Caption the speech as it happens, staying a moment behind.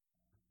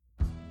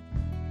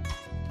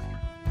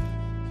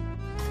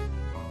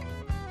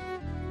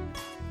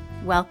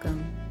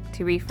Welcome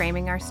to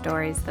Reframing Our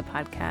Stories, the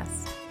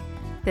podcast.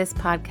 This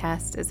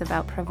podcast is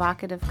about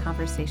provocative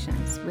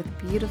conversations with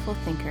beautiful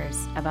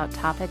thinkers about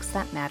topics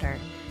that matter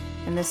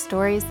and the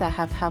stories that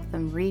have helped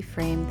them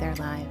reframe their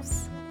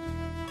lives.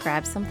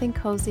 Grab something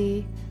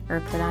cozy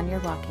or put on your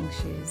walking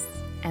shoes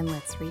and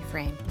let's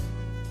reframe.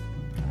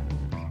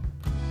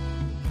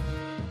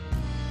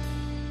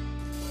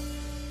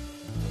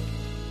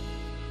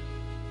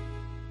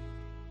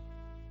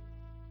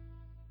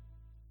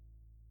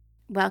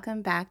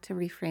 Welcome back to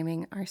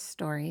Reframing Our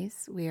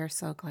Stories. We are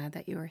so glad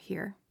that you are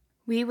here.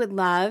 We would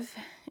love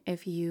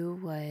if you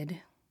would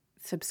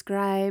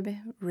subscribe,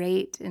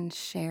 rate, and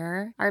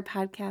share our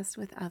podcast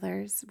with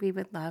others. We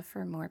would love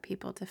for more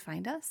people to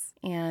find us.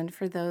 And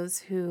for those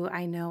who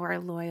I know are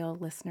loyal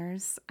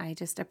listeners, I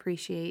just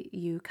appreciate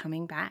you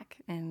coming back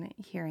and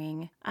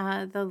hearing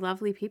the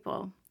lovely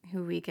people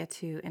who we get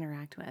to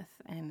interact with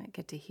and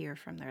get to hear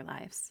from their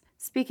lives.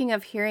 Speaking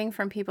of hearing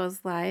from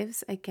people's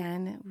lives,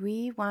 again,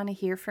 we want to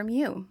hear from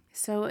you.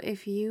 So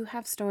if you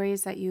have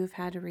stories that you've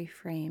had to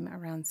reframe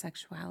around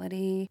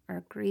sexuality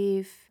or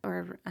grief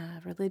or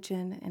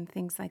religion and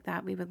things like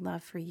that, we would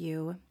love for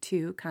you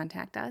to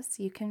contact us.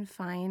 You can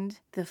find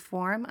the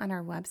form on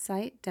our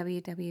website,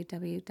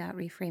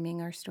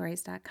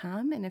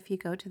 www.reframingourstories.com. And if you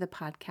go to the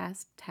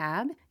podcast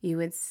tab, you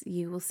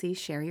will see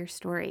Share Your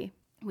Story.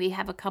 We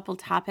have a couple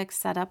topics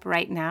set up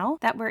right now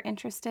that we're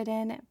interested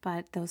in,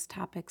 but those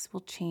topics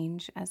will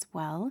change as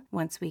well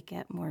once we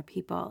get more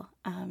people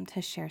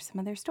to share some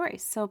of their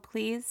stories. So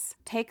please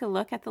take a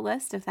look at the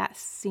list if that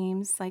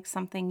seems like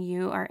something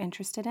you are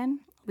interested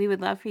in. We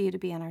would love for you to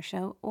be on our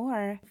show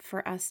or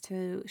for us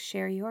to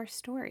share your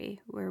story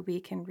where we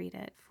can read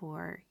it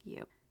for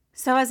you.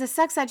 So as a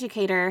sex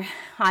educator,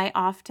 I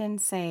often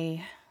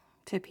say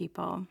to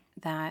people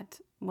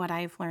that what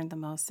I've learned the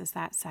most is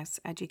that sex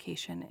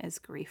education is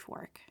grief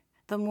work.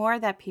 The more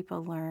that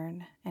people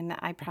learn, and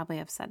I probably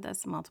have said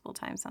this multiple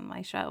times on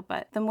my show,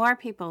 but the more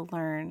people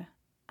learn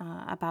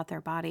about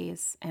their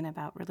bodies and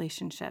about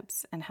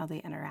relationships and how they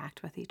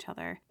interact with each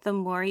other, the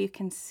more you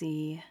can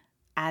see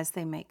as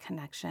they make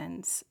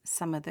connections,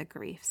 some of the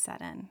grief set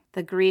in.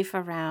 The grief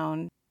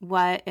around,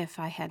 what if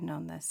I had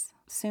known this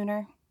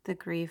sooner? The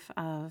grief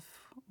of,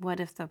 what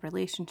if the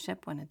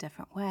relationship went a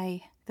different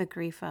way? The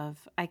grief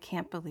of, I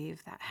can't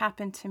believe that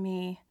happened to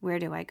me. Where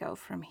do I go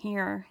from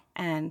here?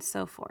 And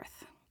so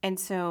forth. And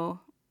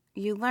so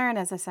you learn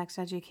as a sex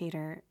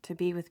educator to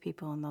be with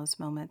people in those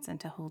moments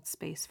and to hold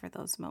space for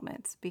those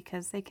moments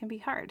because they can be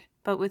hard.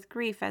 But with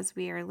grief, as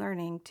we are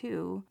learning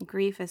too,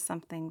 grief is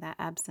something that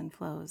ebbs and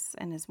flows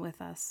and is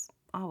with us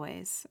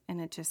always, and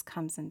it just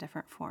comes in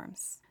different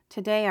forms.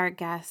 Today, our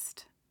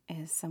guest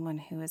is someone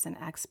who is an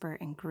expert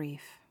in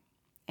grief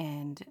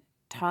and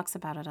talks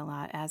about it a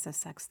lot as a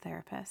sex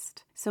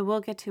therapist. So we'll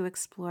get to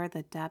explore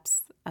the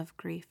depths of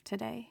grief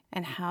today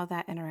and how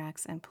that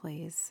interacts and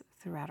plays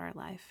throughout our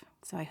life.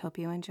 So I hope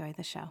you enjoy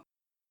the show.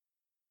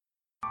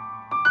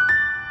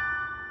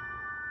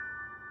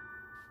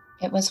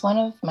 It was one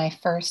of my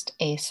first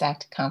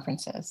ASECT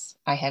conferences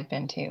I had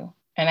been to,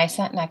 and I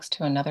sat next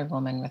to another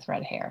woman with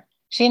red hair.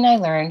 She and I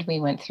learned we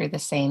went through the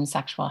same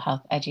sexual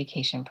health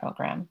education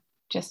program,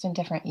 just in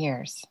different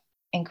years,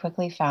 and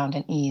quickly found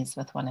an ease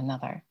with one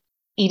another.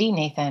 Edie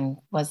Nathan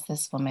was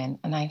this woman,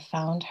 and I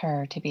found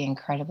her to be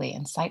incredibly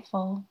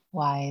insightful,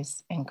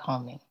 wise, and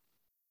calming.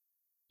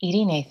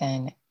 Edie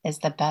Nathan is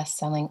the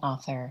best-selling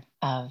author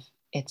of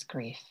It's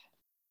Grief,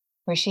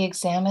 where she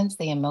examines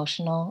the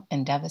emotional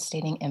and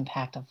devastating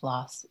impact of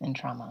loss and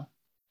trauma.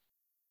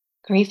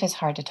 Grief is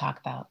hard to talk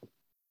about.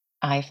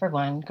 I, for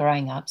one,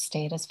 growing up,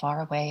 stayed as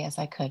far away as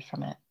I could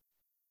from it.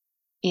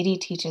 Edie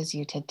teaches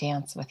you to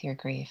dance with your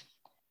grief,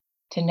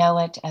 to know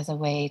it as a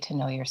way to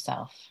know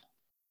yourself,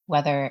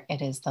 whether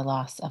it is the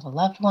loss of a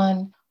loved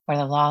one or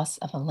the loss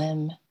of a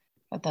limb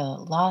or the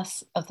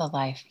loss of the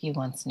life you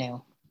once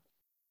knew.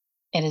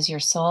 It is your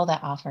soul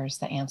that offers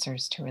the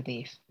answers to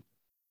relief.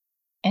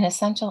 An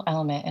essential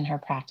element in her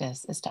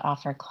practice is to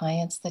offer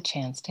clients the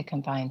chance to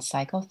combine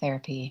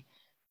psychotherapy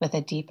with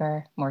a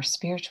deeper, more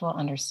spiritual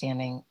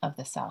understanding of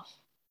the self.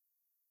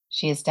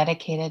 She is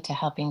dedicated to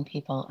helping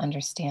people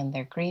understand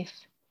their grief,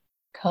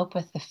 cope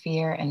with the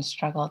fear and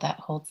struggle that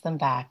holds them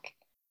back,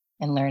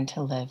 and learn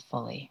to live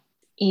fully.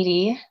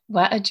 Edie,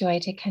 what a joy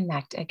to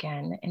connect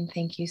again, and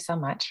thank you so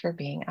much for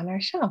being on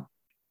our show.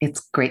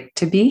 It's great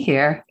to be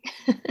here.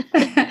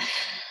 I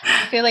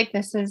feel like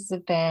this has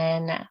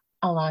been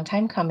a long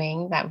time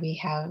coming, that we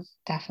have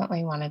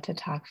definitely wanted to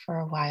talk for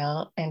a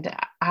while, and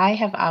I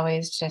have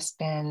always just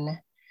been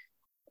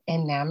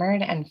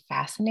enamored and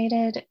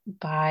fascinated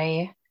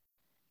by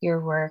your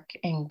work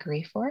in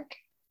grief work,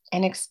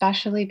 and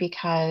especially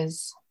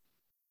because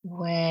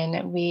when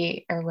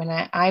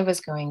I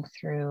was going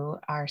through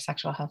our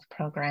sexual health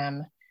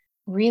program,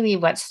 really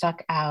what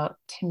stuck out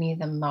to me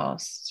the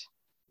most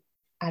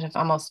out of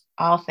almost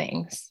all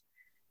things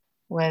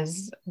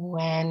was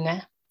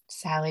when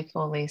Sally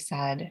Foley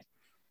said,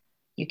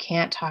 "You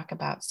can't talk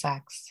about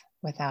sex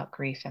without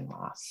grief and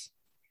loss."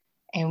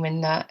 And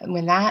when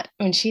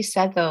she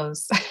said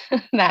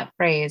that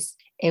phrase,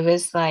 it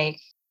was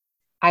like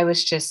I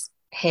was just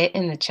hit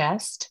in the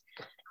chest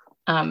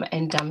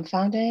and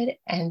dumbfounded.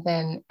 And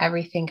then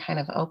everything kind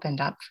of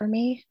opened up for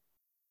me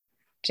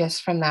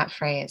just from that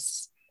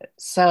phrase.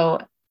 So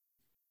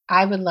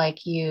I would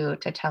like you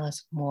to tell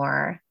us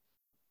more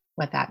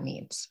what that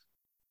means.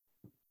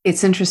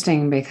 It's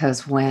interesting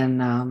because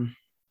when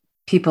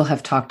people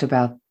have talked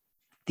about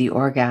the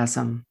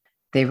orgasm,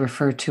 they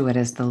refer to it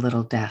as the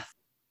little death.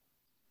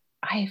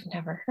 I've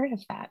never heard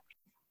of that.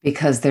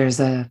 Because there's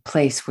a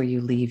place where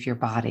you leave your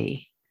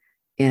body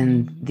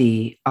in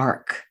the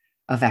arc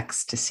of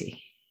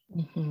ecstasy.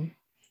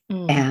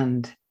 Mm-hmm.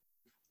 And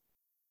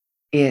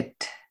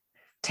it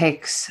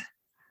takes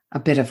a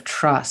bit of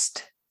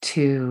trust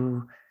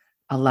to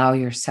allow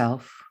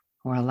yourself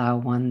or allow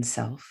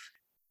oneself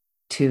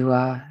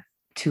to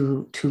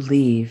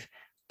leave,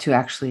 to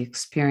actually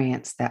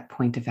experience that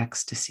point of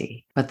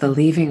ecstasy. But the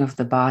leaving of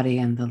the body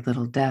and the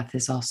little death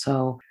is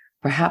also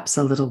perhaps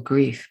a little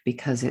grief,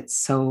 because it's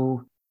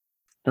so,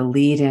 the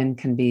lead-in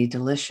can be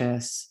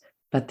delicious,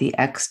 but the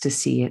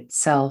ecstasy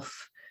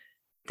itself,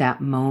 that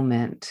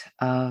moment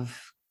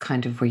of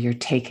kind of where you're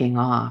taking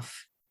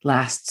off,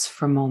 lasts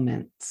for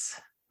moments.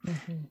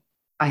 Mm-hmm.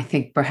 I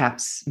think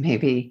perhaps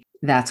maybe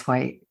that's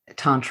why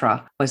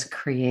Tantra was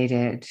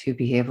created, to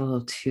be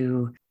able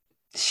to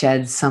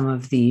shed some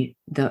of the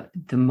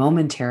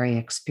momentary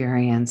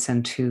experience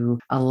and to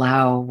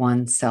allow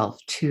oneself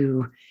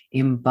to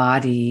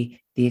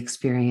embody the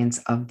experience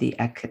of the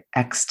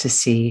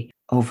ecstasy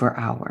over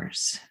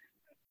hours.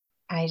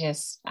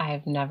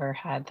 I've never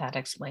had that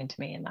explained to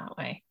me in that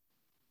way.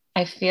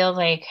 I feel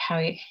like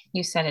how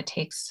you said it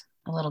takes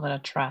a little bit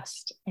of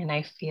trust. And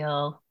I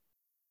feel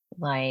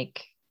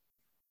like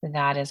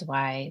that is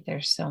why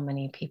there's so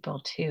many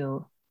people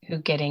too, who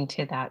getting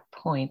to that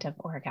point of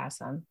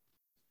orgasm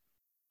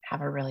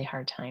have a really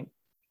hard time.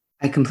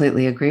 I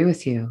completely agree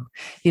with you.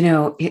 You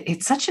know,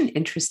 it's such an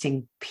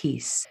interesting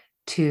piece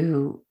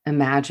to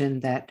imagine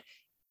that,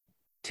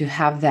 to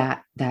have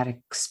that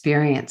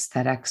experience,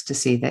 that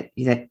ecstasy,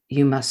 that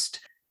you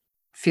must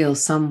feel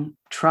some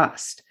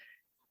trust.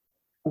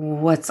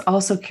 What's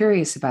also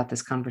curious about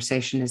this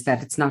conversation is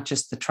that it's not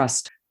just the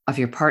trust of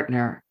your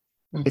partner,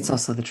 it's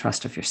also the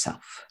trust of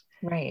yourself.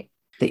 Right.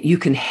 That you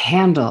can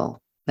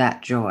handle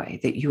that joy,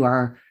 that you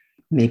are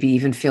maybe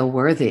even feel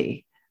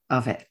worthy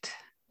of it.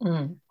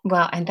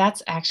 Well, and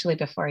that's actually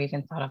before I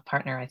even thought of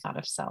partner, I thought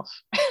of self.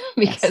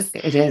 Because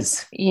yes, it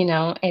is. You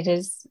know, it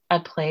is a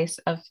place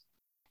of,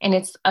 and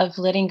it's of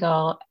letting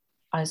go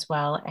as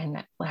well,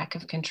 and lack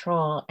of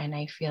control. And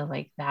I feel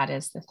like that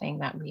is the thing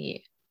that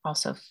we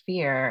also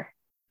fear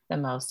the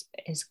most,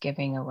 is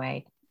giving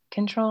away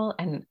control,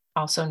 and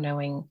also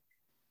knowing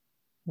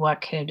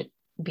what could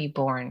be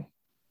born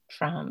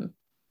from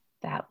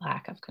that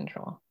lack of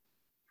control.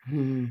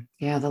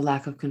 Yeah, the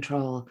lack of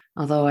control.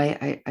 Although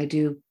I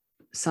do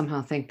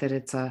somehow think that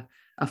it's a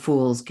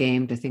fool's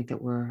game to think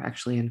that we're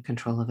actually in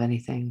control of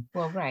anything.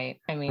 Well, right.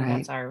 I mean, right.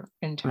 That's our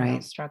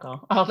internal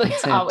struggle.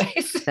 Always.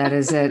 That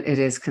is it. It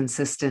is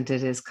consistent.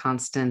 It is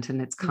constant,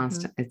 and it's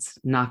constant. It's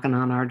knocking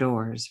on our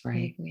doors,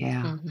 right?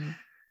 Yeah.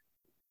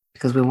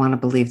 Because we want to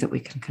believe that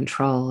we can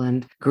control.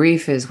 And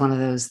grief is one of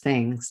those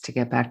things, to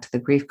get back to the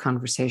grief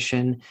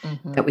conversation,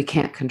 that we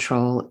can't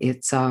control.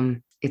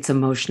 It's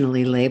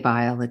emotionally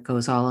labile. It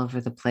goes all over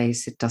the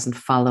place. It doesn't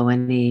follow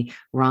any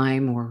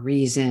rhyme or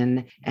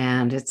reason.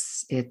 And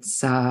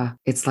it's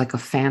like a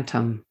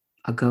phantom,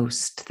 a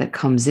ghost that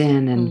comes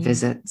in and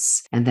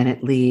visits, and then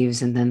it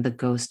leaves, and then the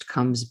ghost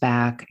comes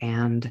back,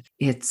 and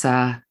it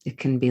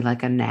can be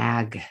like a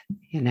nag,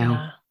 you know?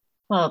 Yeah.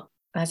 Well,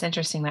 that's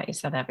interesting that you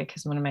said that,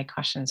 because one of my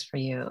questions for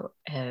you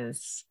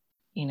is,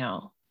 you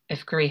know,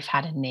 if grief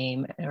had a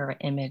name or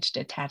image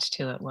attached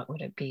to it, what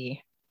would it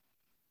be?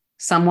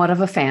 Somewhat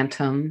of a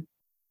phantom,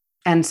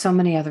 and so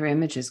many other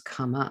images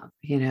come up.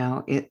 You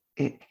know,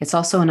 it's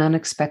also an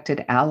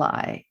unexpected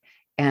ally,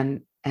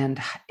 and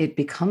it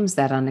becomes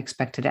that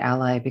unexpected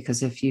ally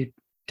because if you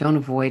don't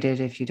avoid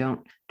it, if you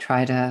don't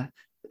try to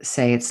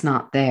say it's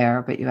not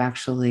there, but you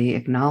actually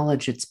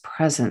acknowledge its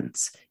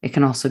presence, it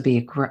can also be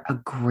a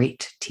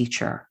great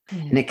teacher,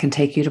 and it can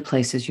take you to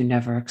places you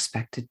never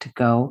expected to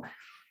go.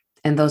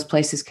 And those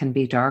places can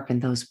be dark,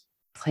 and those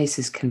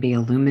places can be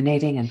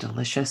illuminating and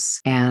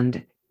delicious.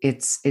 And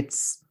it's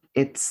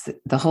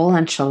the whole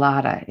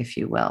enchilada, if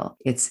you will.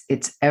 It's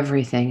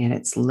everything, and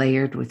it's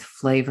layered with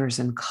flavors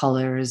and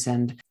colors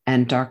and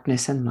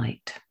darkness and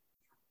light.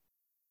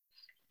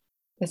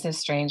 This is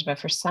strange, but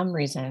for some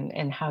reason,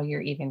 in how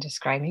you're even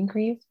describing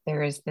grief,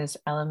 there is this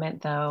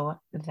element, though,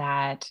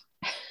 that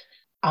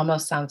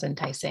almost sounds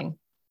enticing.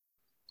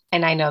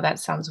 And I know that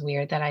sounds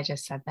weird that I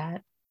just said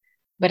that,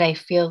 but I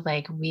feel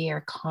like we are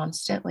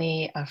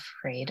constantly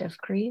afraid of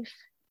grief.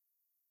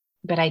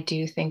 But I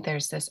do think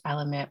there's this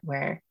element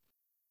where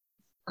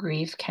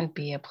grief can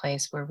be a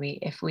place where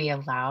if we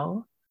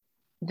allow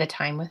the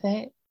time with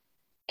it,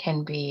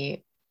 can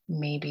be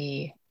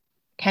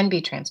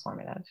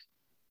transformative.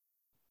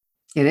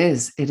 It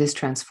is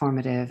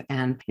transformative.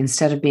 And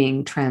instead of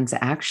being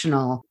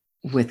transactional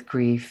with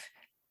grief,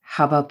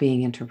 how about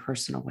being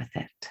interpersonal with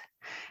it?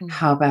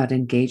 How about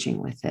engaging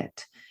with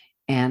it?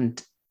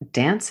 and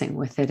dancing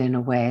with it in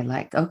a way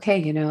like, okay,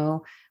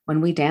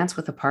 when we dance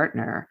with a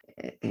partner,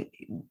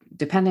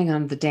 depending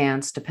on the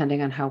dance,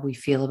 depending on how we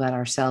feel about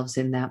ourselves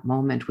in that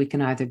moment, we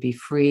can either be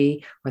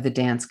free, or the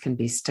dance can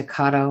be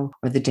staccato,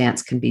 or the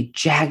dance can be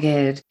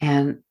jagged,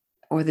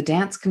 or the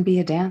dance can be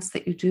a dance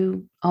that you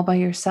do all by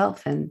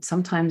yourself. And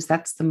sometimes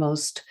that's the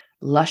most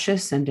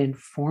luscious and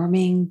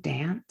informing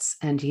dance.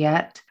 And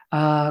yet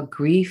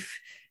grief,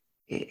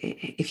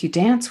 if you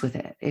dance with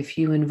it, if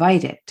you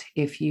invite it,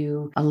 if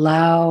you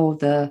allow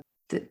the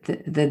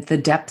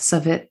depths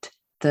of it,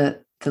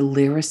 the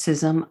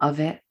lyricism of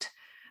it,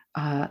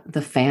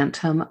 the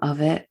phantom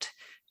of it,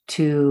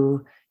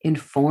 to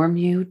inform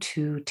you,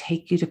 to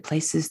take you to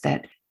places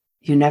that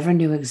you never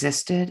knew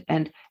existed,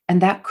 and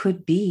that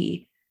could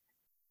be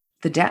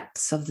the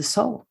depths of the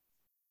soul.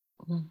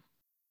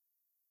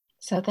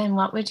 So then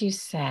what would you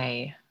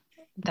say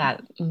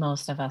that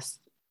most of us,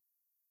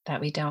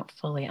 that we don't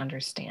fully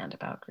understand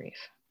about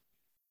grief?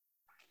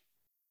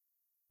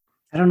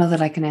 I don't know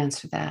that I can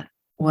answer that.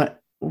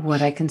 What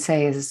I can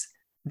say is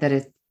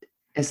that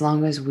as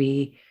long as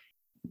we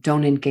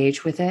don't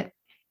engage with it,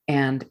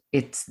 and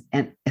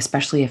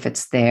especially if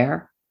it's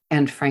there,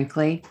 and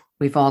frankly,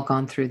 we've all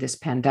gone through this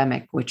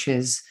pandemic, which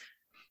is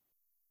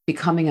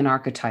becoming an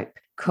archetype.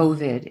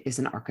 COVID is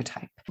an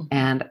archetype,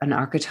 and an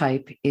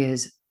archetype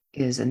is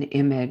an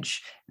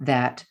image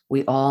that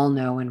we all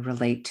know and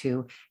relate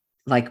to,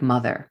 like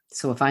mother.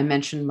 So if I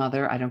mention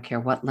mother, I don't care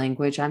what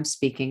language I'm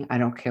speaking. I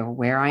don't care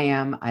where I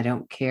am. I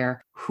don't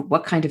care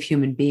what kind of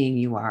human being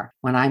you are.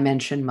 When I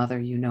mention mother,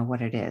 you know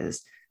what it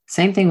is.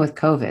 Same thing with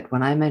COVID.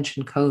 When I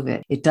mention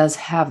COVID, it does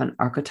have an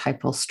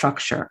archetypal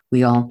structure.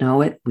 We all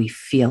know it. We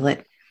feel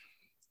it.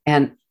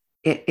 And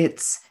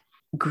it's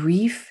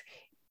grief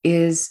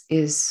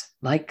is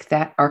like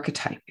that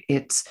archetype.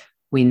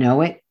 We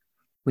know it.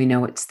 We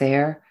know it's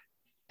there.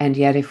 And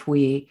yet if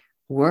we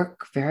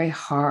work very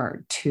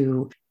hard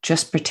to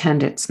just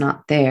pretend it's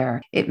not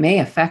there, it may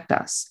affect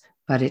us,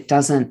 but it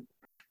doesn't.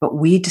 But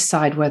we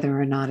decide whether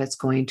or not it's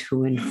going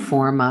to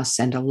inform us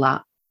and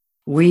allow.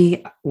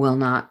 We will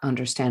not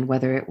understand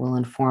whether it will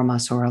inform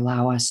us or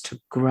allow us to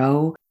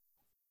grow,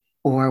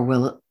 or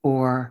will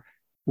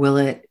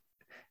it,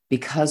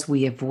 because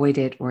we avoid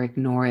it or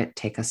ignore it,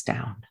 take us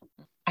down.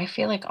 I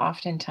feel like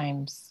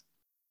oftentimes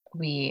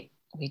we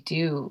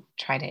do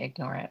try to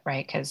ignore it,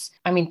 right? Because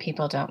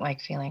people don't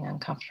like feeling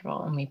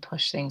uncomfortable, and we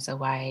push things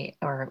away,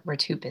 or we're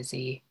too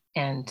busy.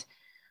 And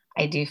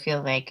I do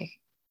feel like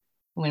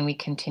when we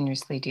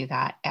continuously do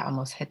that, it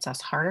almost hits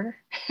us harder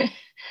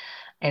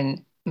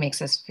and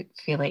makes us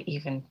feel it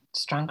even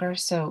stronger.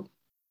 So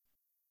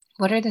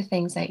what are the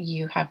things that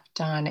you have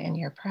done in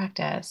your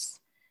practice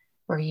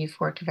where you've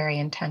worked very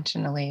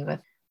intentionally with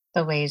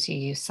the ways you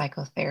use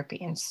psychotherapy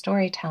and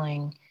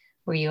storytelling,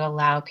 where you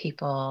allow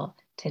people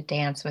to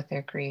dance with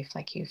their grief,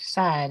 like you've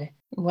said?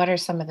 What are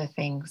some of the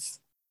things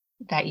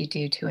that you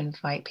do to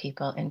invite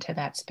people into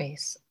that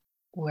space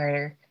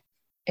where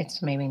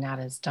it's maybe not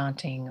as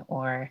daunting,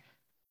 or,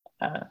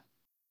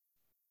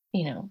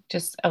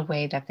 just a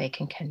way that they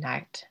can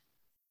connect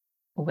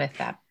with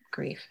that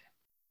grief?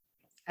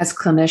 As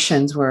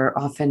clinicians, we're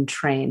often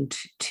trained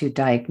to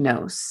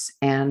diagnose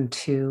and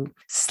to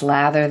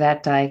slather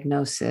that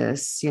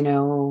diagnosis,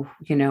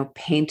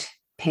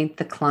 paint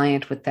the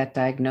client with that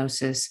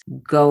diagnosis,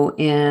 go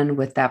in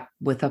with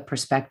a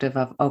perspective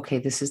of, okay,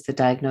 this is the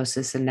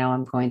diagnosis, and now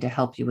I'm going to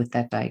help you with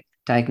that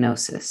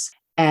diagnosis.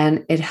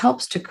 And it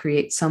helps to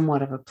create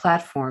somewhat of a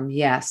platform,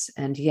 yes.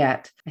 And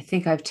yet, I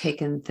think I've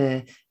taken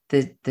the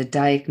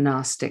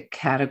diagnostic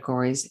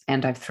categories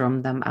and I've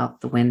thrown them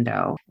out the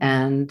window.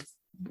 And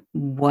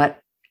what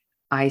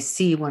I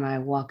see when I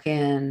walk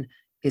in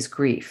is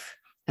grief.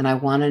 And I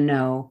want to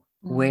know,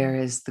 where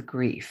is the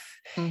grief?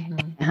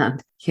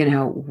 And,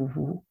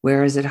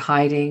 where is it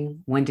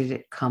hiding? When did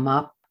it come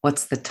up?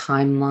 What's the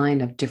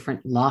timeline of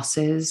different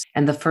losses?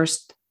 And the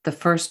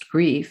first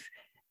grief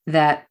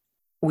that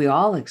we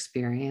all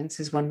experience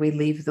is when we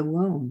leave the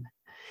womb.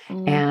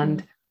 And,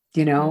 and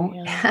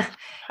beautiful.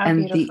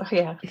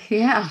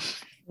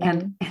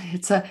 And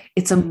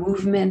it's a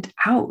movement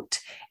out,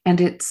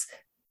 and it's,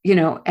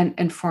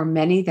 and for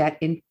many, that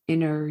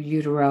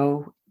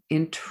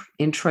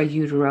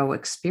intrauterine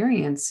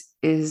experience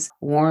is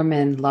warm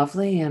and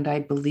lovely. And I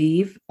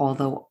believe,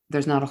 although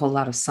there's not a whole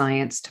lot of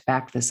science to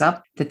back this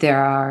up, that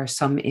there are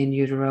some in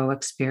utero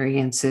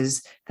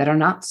experiences that are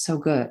not so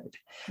good,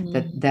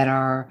 that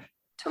are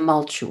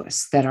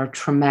tumultuous, that are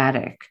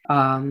traumatic.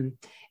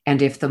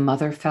 And if the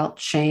mother felt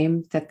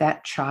shame,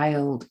 that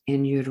child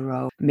in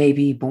utero may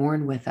be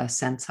born with a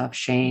sense of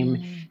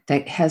shame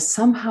that has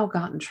somehow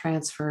gotten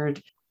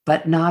transferred,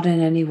 but not in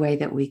any way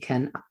that we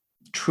can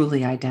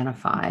truly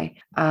identify.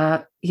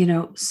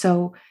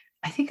 So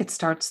I think it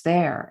starts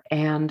there.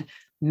 And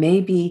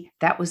maybe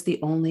that was the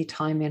only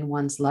time in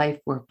one's life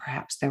where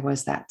perhaps there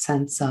was that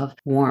sense of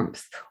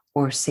warmth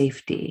or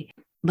safety.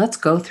 Let's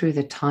go through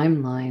the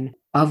timeline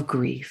of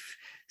grief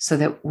so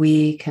that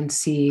we can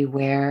see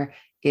where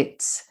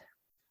it's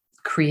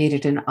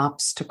created an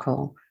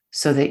obstacle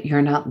so that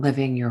you're not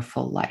living your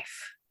full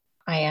life.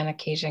 I on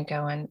occasion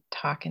go and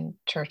talk in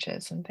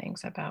churches and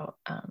things about,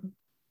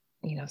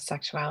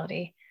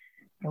 sexuality.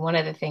 And one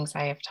of the things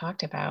I have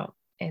talked about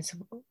is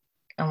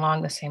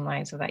along the same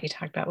lines of that you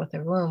talked about with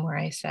the womb, where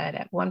I said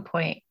at one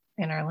point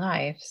in our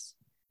lives,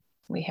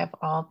 we have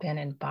all been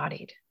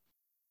embodied.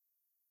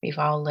 We've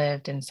all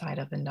lived inside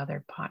of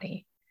another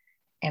body.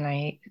 And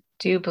I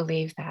do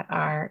believe that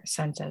our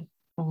sense of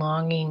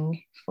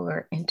longing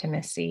for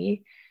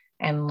intimacy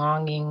and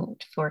longing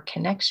for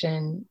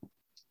connection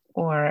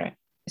or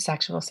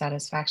sexual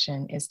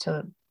satisfaction is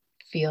to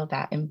feel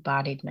that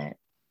embodiment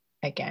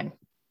again,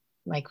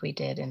 like we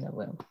did in the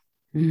womb.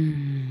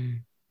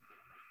 Mm.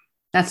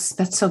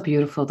 That's so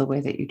beautiful, the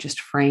way that you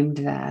just framed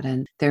that.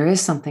 And there is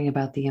something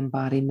about the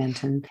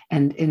embodiment, and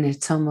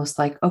it's almost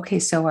like, okay,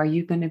 so are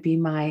you going to be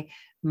my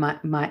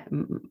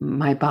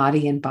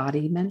body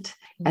embodiment?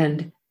 Mm-hmm.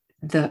 And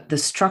the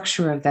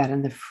structure of that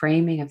and the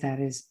framing of that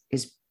is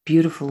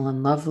beautiful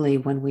and lovely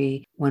when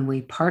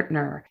we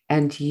partner.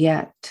 And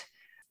yet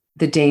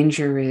the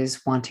danger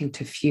is wanting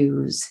to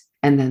fuse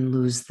and then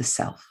lose the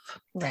self.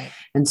 Right.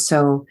 And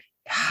so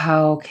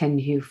how can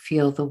you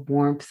feel the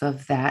warmth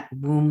of that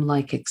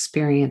womb-like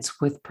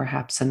experience with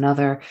perhaps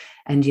another,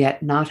 and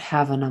yet not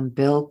have an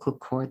umbilical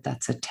cord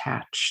that's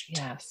attached?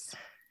 Yes.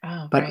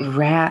 Oh, but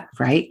right.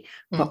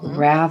 Mm-hmm. But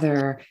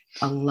rather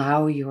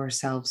allow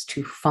yourselves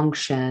to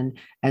function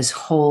as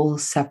whole,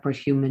 separate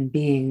human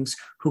beings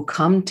who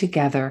come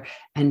together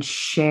and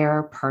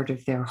share part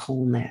of their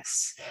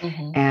wholeness.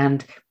 Mm-hmm.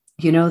 And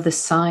the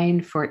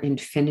sign for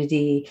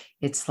infinity,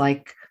 it's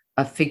like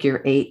a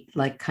figure 8,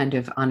 like kind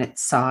of on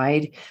its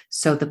side.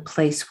 So the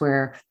place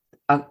where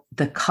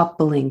the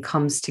coupling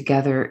comes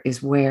together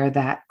is where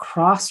that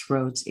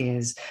crossroads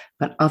is,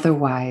 but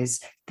otherwise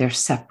they're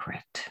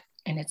separate.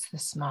 And it's the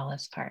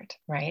smallest part,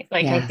 right?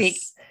 Like, yes. I think.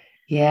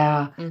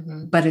 Yeah.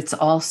 Mm-hmm. But it's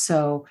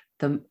also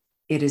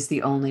it is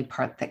the only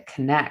part that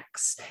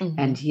connects. Mm-hmm.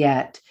 And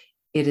yet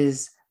it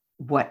is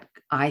what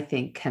I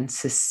think can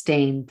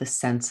sustain the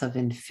sense of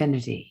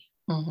infinity.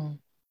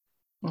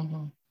 Mm-hmm.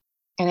 Mm-hmm.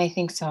 And I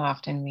think so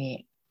often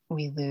we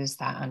lose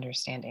that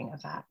understanding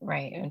of that,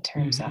 right? In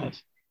terms mm-hmm.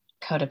 of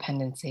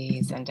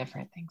codependencies and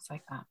different things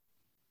like that.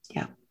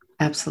 Yeah,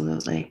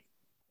 absolutely.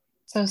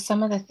 So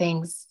some of the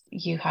things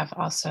you have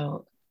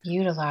also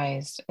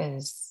utilized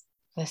is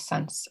the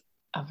sense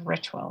of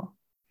ritual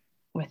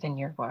within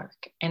your work.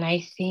 And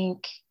I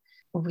think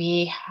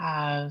we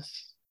have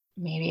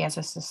maybe as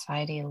a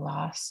society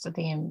lost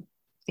the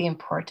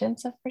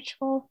importance of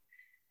ritual.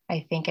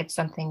 I think it's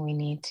something we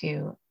need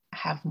to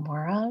have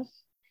more of.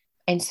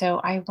 And so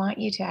I want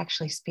you to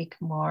actually speak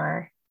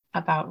more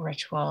about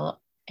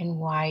ritual and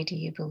why do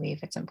you believe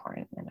it's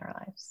important in our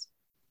lives?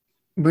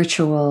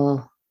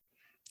 Ritual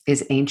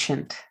is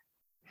ancient.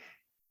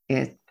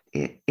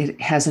 It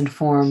has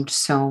informed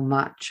so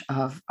much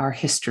of our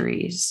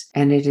histories,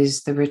 and it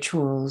is the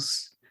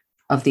rituals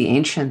of the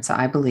ancients,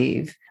 I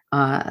believe,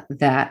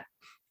 that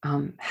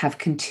have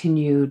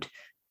continued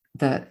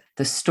the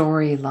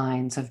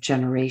storylines of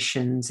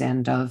generations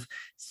and of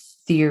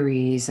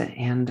theories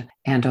and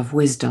of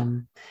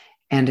wisdom.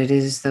 And it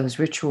is those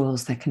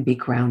rituals that can be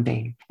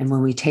grounding. And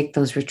when we take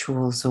those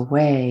rituals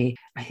away,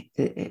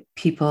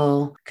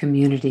 people,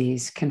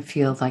 communities can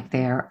feel like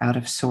they are out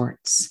of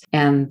sorts.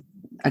 And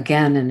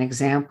again, an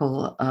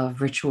example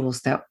of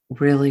rituals that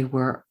really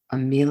were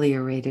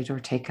ameliorated or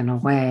taken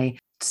away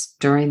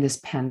during this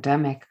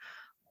pandemic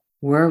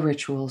were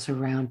rituals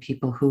around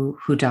people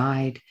who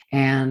died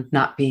and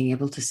not being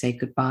able to say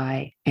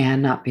goodbye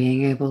and not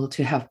being able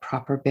to have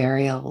proper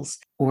burials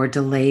or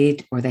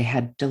they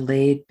had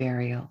delayed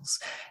burials.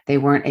 They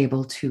weren't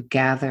able to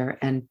gather,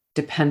 and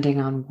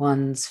depending on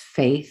one's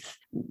faith,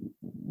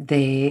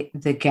 the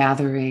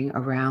gathering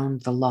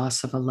around the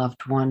loss of a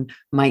loved one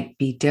might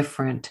be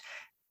different.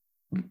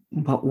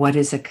 But what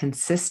is a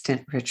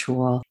consistent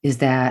ritual is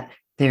that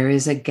there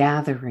is a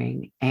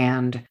gathering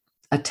and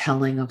a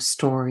telling of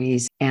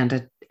stories and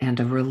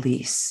a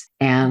release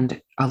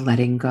and a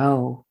letting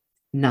go,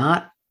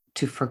 not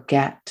to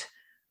forget,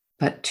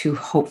 but to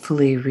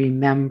hopefully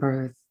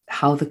remember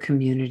how the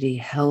community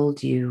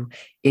held you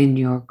in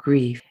your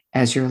grief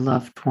as your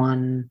loved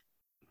one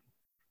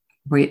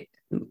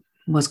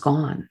was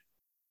gone,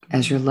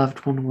 as your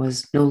loved one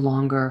was no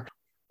longer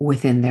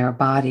within their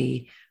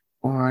body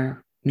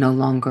or no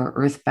longer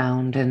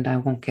earthbound. And I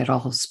won't get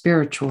all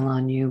spiritual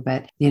on you,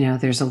 but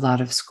there's a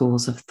lot of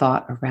schools of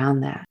thought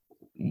around that.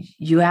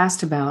 You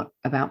asked about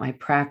my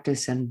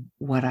practice and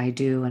what I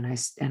do,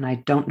 and I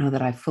don't know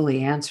that I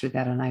fully answered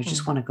that, and I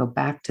just want to go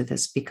back to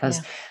this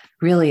because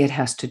really it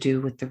has to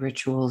do with the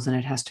rituals, and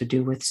it has to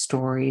do with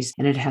stories,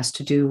 and it has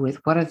to do with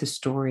what are the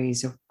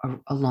stories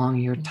along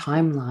your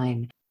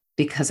timeline,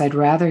 because I'd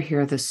rather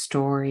hear the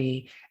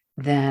story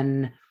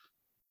than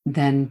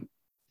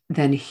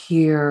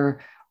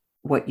hear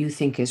what you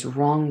think is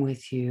wrong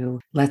with you.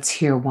 Let's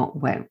hear what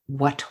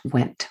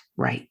went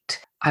right.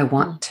 I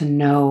want to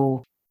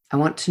know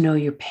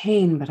your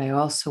pain, but I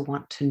also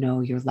want to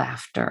know your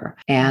laughter.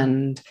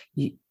 And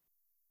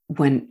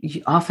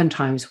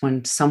oftentimes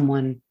when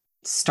someone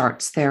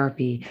starts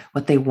therapy,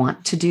 what they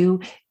want to do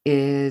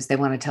is they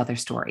want to tell their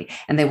story,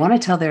 and they want to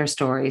tell their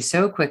story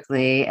so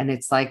quickly. And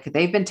it's like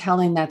they've been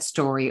telling that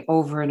story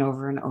over and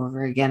over and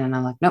over again. And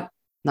I'm like, nope,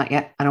 not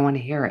yet. I don't want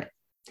to hear it.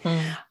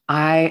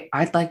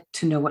 I'd like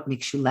to know what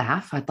makes you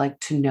laugh. I'd like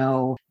to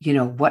know,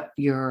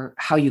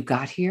 how you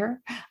got here.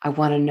 I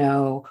want to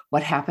know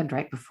what happened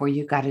right before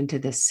you got into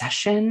this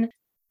session,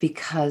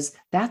 because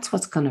that's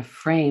what's going to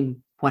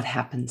frame what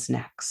happens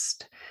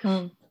next.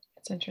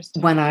 That's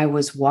interesting. When I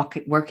was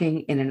working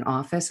in an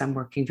office, I'm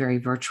working very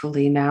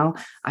virtually now.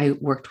 I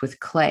worked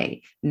with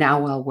clay.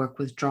 Now I'll work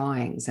with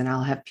drawings, and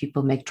I'll have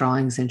people make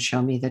drawings and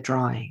show me the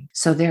drawing.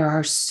 So there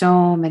are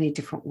so many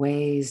different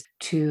ways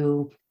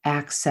to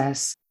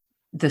access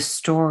the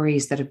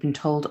stories that have been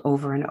told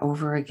over and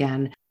over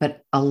again,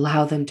 but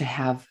allow them to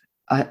have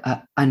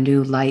a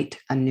new light,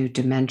 a new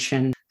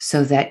dimension,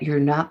 so that you're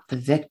not the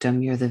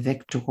victim, you're the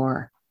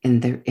victor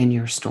in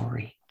your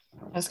story.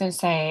 I was going to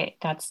say,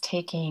 that's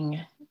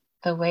taking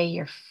the way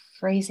you're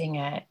phrasing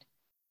it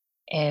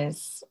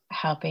is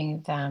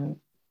helping them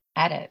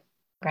edit,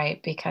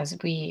 right? Because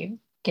we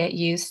get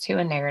used to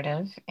a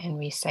narrative and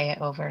we say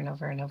it over and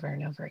over and over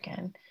and over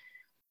again.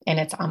 And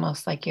it's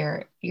almost like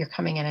you're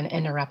coming in and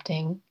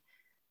interrupting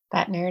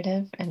that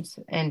narrative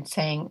and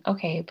saying,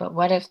 okay, but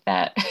what if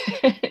that,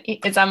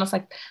 it's almost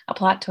like a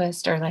plot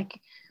twist, or like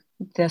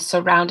the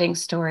surrounding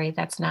story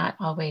that's not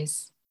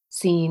always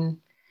seen,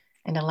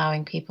 and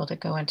allowing people to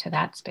go into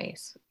that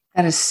space.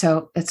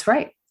 That's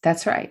right.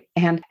 That's right.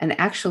 And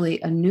actually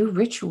a new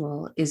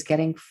ritual is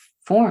getting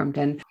formed.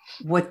 And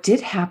what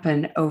did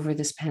happen over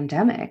this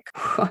pandemic,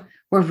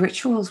 where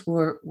rituals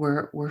were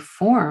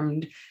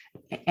formed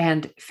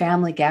and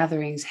family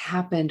gatherings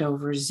happened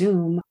over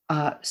Zoom,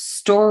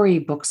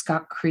 storybooks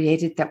got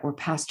created that were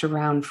passed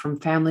around from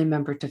family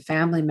member to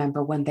family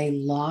member when they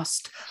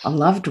lost a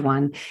loved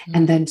one. Mm-hmm.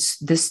 And then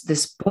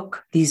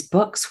these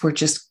books were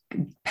just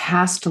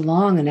passed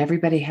along, and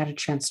everybody had a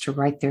chance to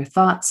write their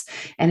thoughts.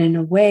 And in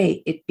a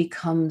way, it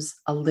becomes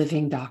a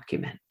living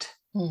document.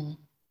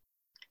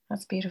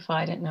 That's beautiful.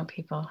 I didn't know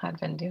people had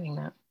been doing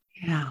that.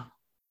 Yeah.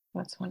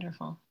 That's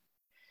wonderful.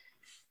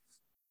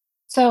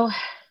 So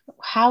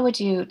how would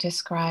you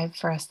describe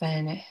for us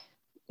then,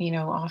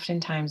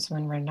 oftentimes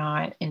when we're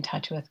not in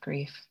touch with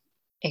grief,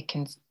 it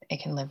can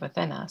live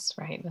within us,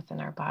 right? Within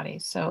our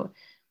bodies. So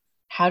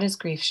how does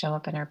grief show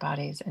up in our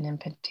bodies? And in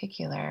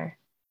particular,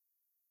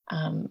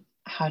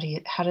 how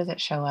does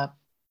it show up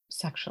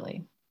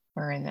sexually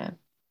or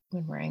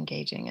when we're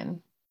engaging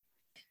in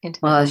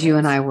intimate Well, as moments? you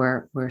and I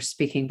were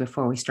speaking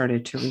before we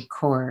started to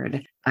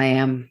record, I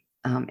am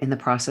in the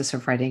process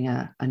of writing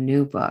a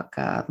new book.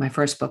 My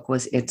first book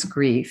was It's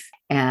Grief.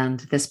 And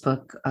this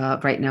book,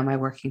 right now, my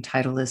working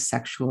title is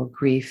Sexual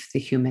Grief, the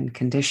Human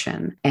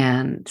Condition.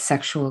 And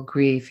sexual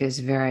grief is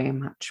very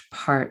much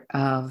part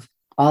of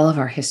all of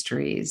our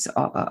histories.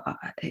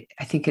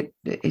 I think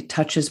it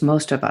touches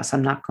most of us.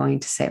 I'm not going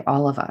to say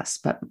all of us,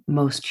 but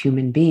most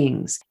human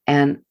beings.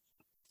 And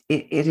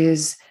it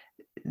is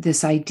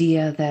this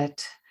idea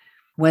that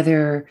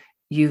whether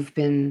you've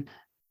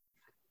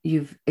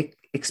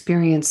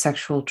experienced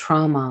sexual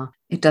trauma,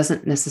 it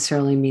doesn't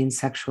necessarily mean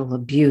sexual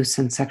abuse.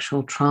 And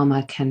sexual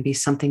trauma can be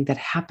something that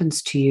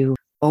happens to you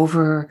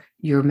over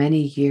your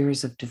many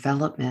years of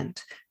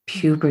development,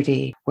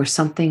 puberty, where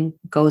something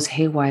goes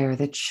haywire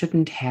that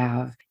shouldn't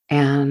have.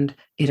 And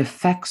it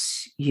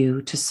affects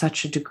you to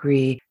such a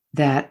degree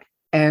that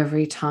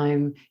every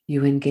time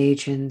you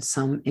engage in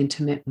some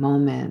intimate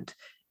moment,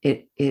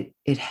 the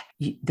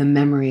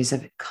memories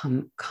of it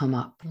come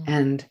up.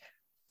 And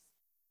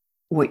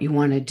what you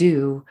want to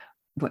do,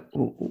 what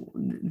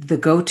the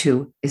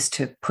go-to is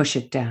to push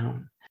it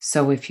down.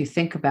 So if you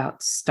think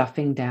about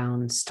stuffing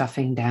down,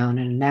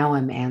 and now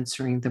I'm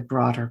answering the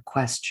broader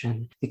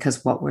question,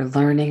 because what we're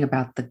learning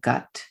about the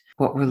gut,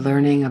 what we're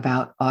learning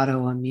about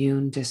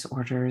autoimmune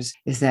disorders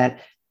is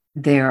that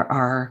there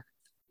are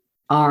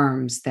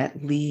arms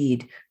that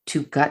lead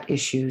to gut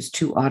issues,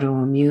 to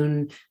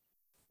autoimmune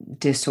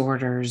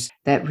disorders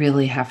that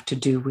really have to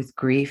do with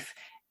grief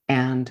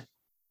and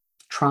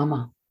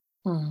trauma.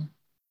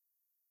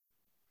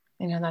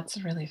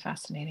 That's really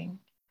fascinating.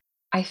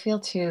 I feel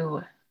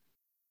too,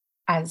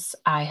 as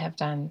I have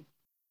done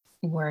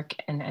work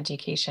and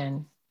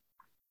education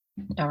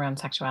around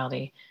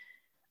sexuality,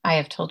 I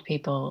have told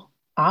people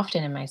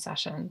often in my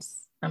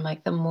sessions, I'm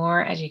like, the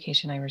more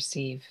education I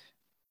receive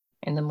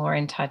and the more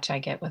in touch I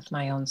get with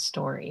my own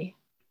story,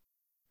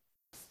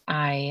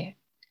 I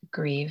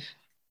grieve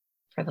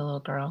for the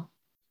little girl.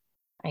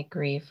 I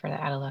grieve for the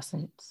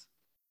adolescents.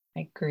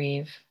 I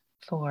grieve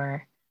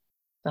for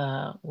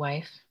the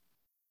wife.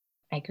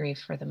 I grieve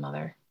for the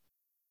mother,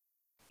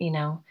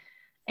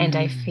 and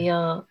I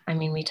feel,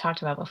 we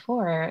talked about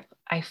before,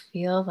 I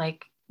feel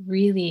like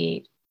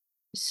really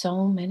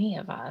so many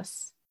of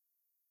us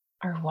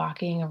are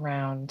walking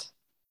around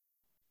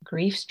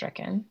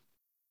grief-stricken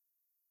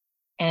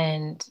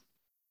and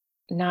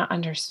not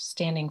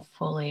understanding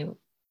fully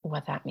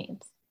what that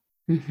means.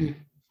 Mm-hmm.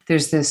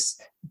 There's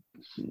this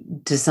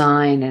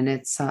design, and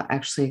it's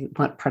actually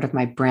what part of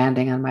my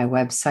branding on my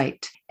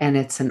website. and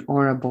it's an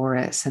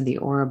Ouroboros, and the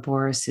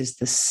Ouroboros is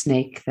the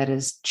snake that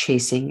is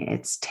chasing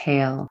its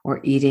tail or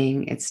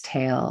eating its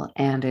tail.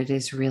 And it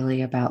is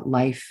really about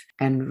life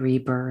and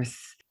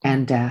rebirth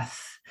and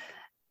death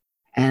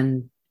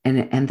and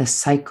the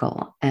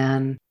cycle.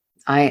 And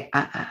I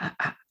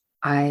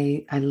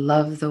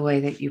love the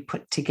way that you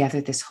put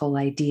together this whole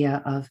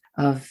idea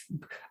of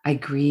I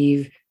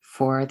grieve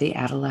for the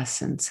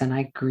adolescents, and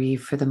I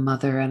grieve for the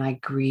mother, and I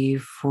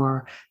grieve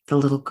for the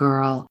little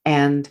girl.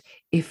 And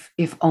if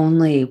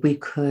only we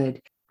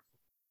could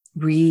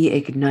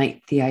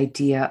reignite the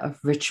idea of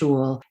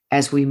ritual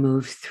as we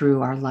move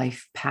through our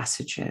life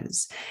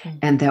passages,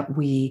 and that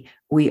we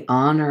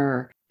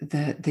honor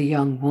the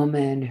young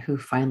woman who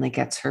finally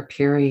gets her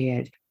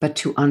period, but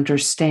to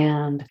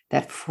understand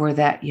that for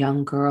that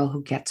young girl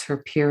who gets her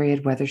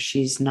period, whether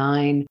she's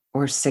 9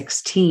 or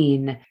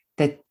 16,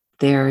 that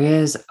there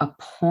is a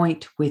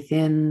point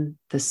within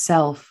the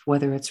self,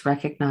 whether it's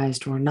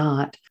recognized or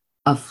not,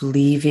 of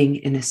leaving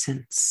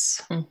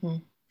innocence.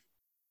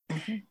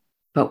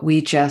 But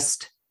we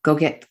just go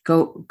get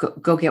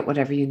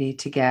whatever you need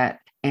to get.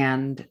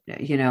 And,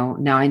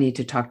 now I need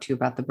to talk to you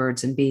about the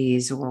birds and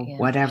bees or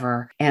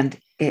whatever. And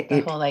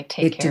the whole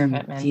take care of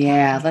it mentality.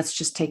 Yeah, let's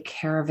just take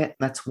care of it.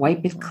 Let's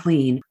wipe it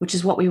clean, which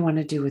is what we want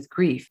to do with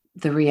grief.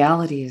 The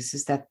reality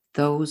is that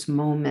those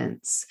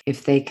moments,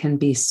 if they can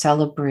be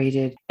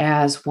celebrated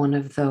as one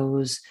of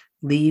those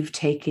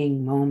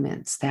leave-taking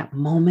moments, that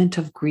moment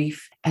of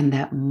grief and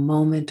that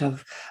moment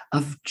of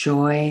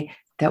joy,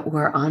 that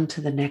we're on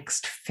to the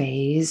next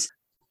phase.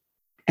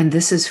 And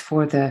this is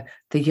for the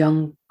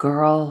young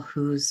girl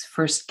who's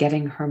first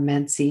getting her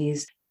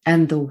menses,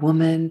 and the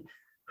woman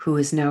who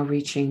is now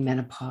reaching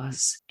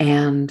menopause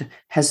and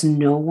has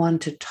no one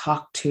to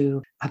talk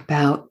to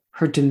about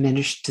her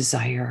diminished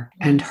desire.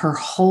 And her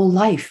whole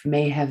life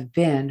may have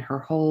been, her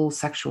whole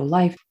sexual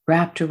life,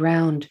 wrapped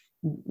around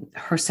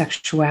her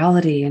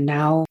sexuality, and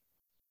now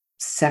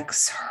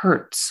sex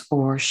hurts,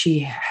 or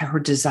her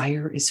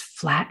desire is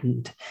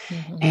flattened.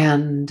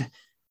 And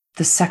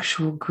the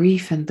sexual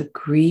grief and the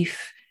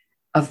grief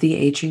of the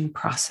aging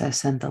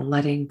process and the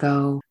letting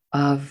go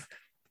of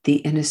the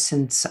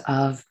innocence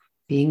of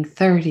being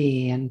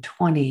 30 and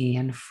 20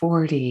 and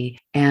 40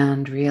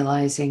 and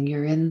realizing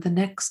you're in the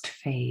next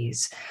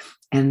phase.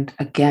 And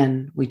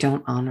again, we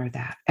don't honor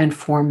that. And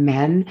for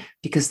men,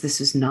 because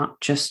this is not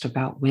just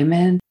about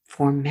women,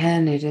 for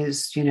men, it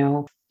is,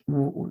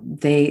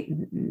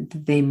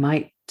 they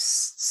might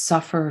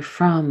suffer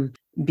from,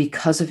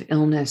 because of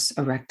illness,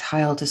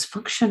 erectile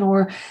dysfunction,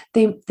 or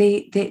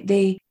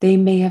they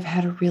may have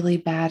had a really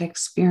bad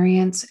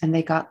experience and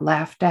they got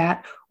laughed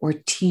at or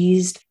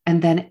teased,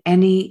 and then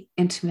any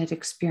intimate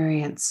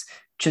experience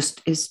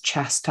just is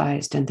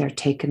chastised and they're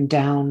taken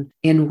down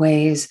in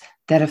ways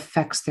that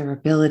affects their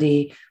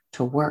ability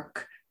to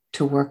work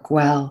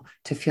well,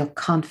 to feel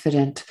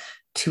confident,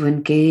 to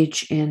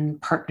engage in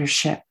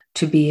partnership,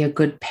 to be a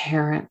good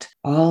parent.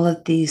 All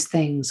of these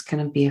things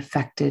can be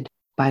affected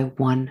by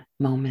one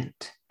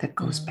moment that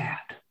goes bad.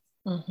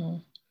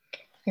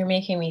 You're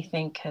making me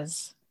think,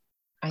 because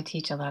I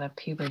teach a lot of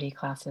puberty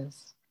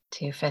classes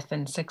to 5th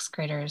and 6th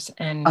graders.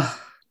 And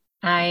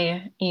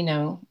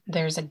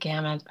there's a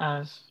gamut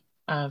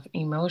of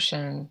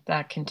emotion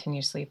that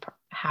continuously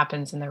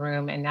happens in the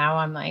room. And now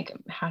I'm like,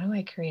 how do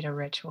I create a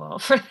ritual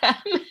for them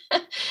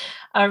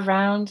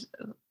around,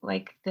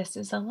 this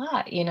is a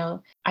lot,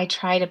 I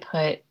try to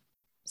put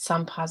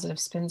some positive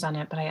spins on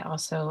it, but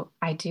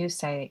I do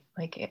say,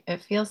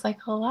 it feels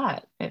like a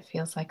lot. It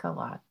feels like a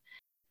lot.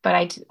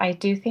 But I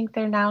do think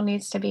there now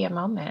needs to be a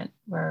moment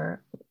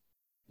where,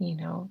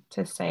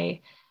 to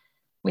say,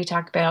 we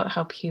talk about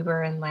how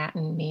puber in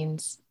Latin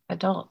means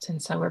adult.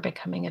 And so we're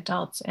becoming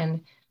adults.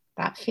 And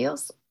that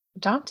feels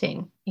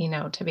daunting,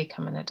 to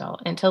become an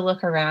adult and to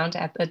look around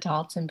at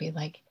adults and be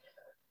like,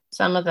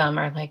 some of them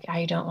are like,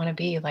 I don't want to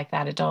be like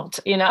that adult,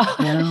 No,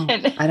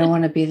 I don't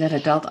want to be that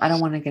adult. I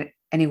don't want to get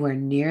anywhere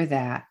near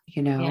that.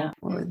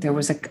 There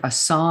was a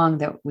song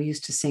that we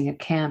used to sing at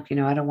camp,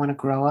 I don't want to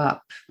grow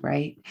up,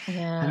 right?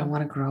 I don't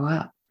want to grow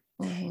up.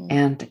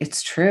 And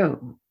it's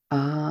true.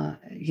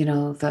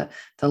 The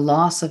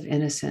loss of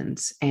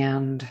innocence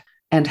and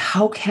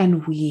how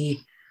can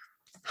we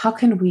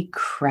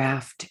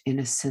craft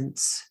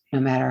innocence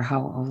no matter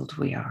how old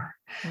we are?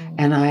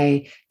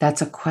 And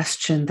that's a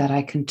question that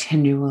I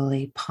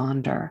continually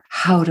ponder,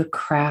 how to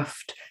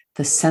craft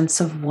the sense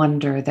of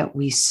wonder that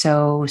we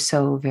so,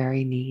 so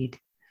very need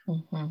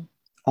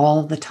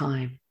all the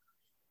time.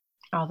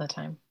 All the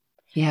time.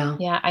 Yeah.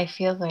 Yeah. I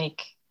feel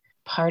like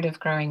part of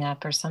growing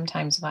up, or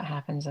sometimes what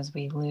happens is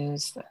we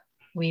lose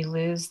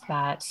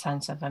that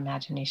sense of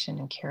imagination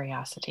and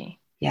curiosity.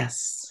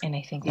 Yes. And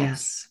I think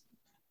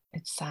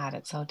it's sad.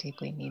 It's so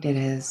deeply needed.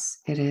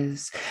 It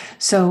is.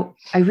 So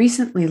I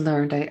recently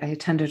learned, I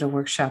attended a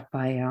workshop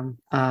by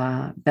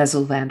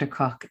Bessel van der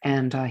Kolk,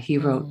 and he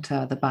wrote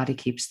The Body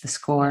Keeps the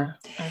Score.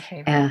 Our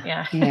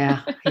favorite.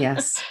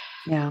 Yes.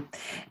 Yeah.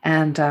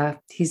 And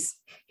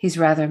he's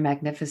rather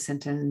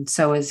magnificent, and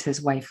so is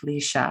his wife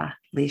Leisha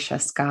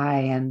Sky.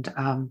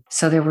 And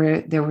so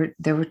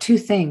there were two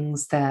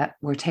things that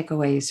were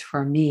takeaways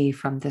for me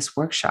from this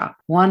workshop.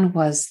 One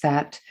was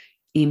that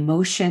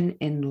emotion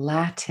in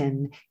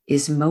Latin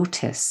is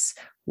motus,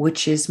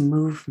 which is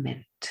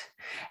movement.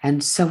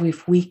 And so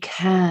if we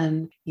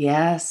can,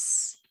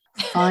 yes,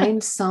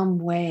 find some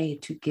way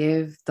to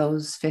give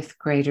those fifth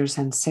graders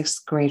and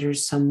sixth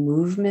graders some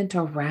movement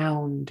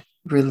around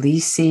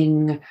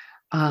releasing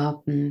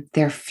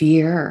their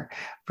fear,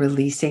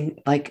 releasing,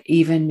 like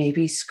even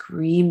maybe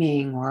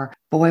screaming, or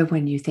boy,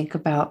 when you think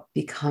about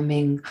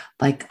becoming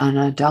like an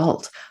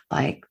adult,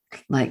 like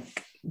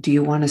do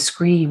you want to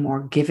scream,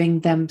 or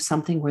giving them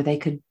something where they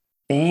could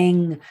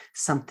bang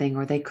something,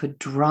 or they could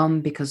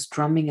drum, because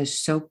drumming is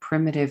so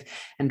primitive,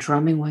 and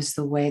drumming was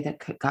the way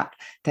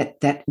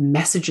that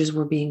messages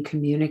were being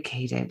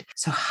communicated.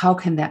 So how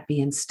can that be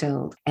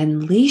instilled?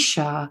 And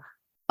Leisha,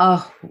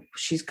 oh,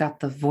 she's got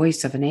the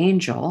voice of an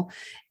angel.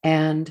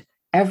 And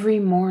every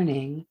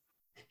morning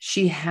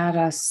she had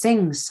us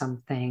sing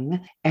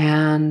something.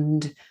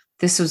 And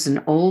this was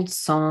an old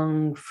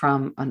song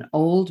from an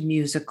old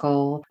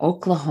musical,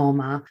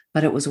 Oklahoma,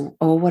 but it was,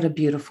 oh, what a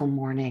beautiful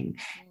morning.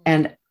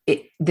 And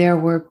there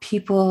were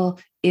people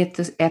at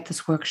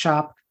this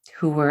workshop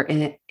who were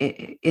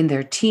in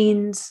their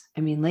teens,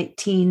 late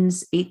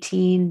teens,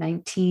 18,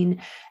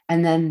 19,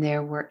 and then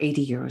there were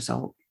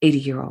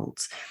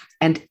 80-year-olds.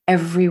 And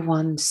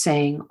everyone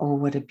sang, oh,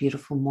 what a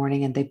beautiful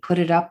morning. And they put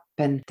it up,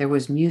 and there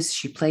was music.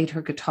 She played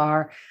her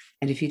guitar.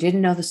 And if you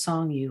didn't know the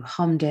song, you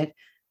hummed it.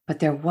 But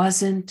there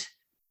wasn't,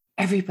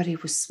 everybody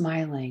was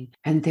smiling.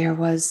 And there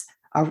was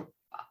a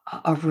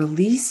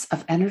release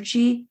of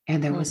energy,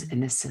 and there was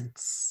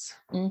innocence.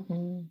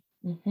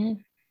 Mm-hmm. Mm-hmm.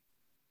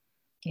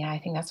 Yeah, I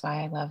think that's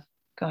why I love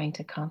going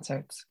to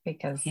concerts,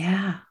 because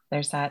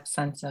there's that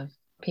sense of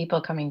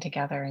people coming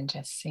together and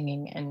just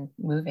singing and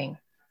moving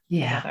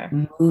together.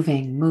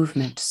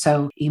 Movement.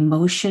 So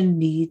emotion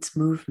needs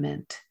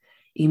movement.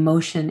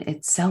 Emotion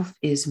itself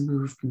is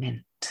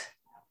movement.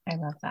 I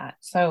love that.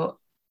 So,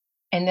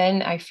 and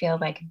then I feel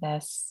like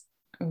this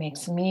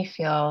makes me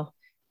feel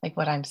like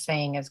what I'm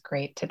saying is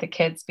great to the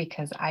kids,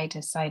 because I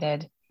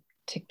decided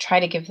to try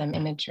to give them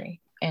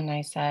imagery. And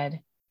I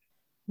said,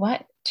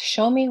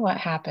 show me what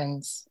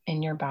happens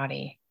in your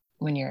body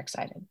when you're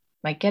excited.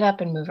 Like, get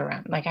up and move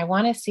around. Like, I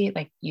want to see,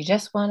 like, you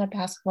just won a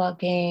basketball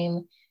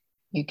game,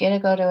 you get to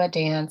go to a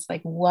dance.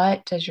 Like,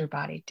 what does your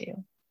body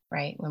do,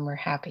 right, when we're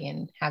happy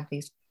and have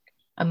these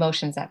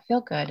emotions that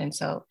feel good? And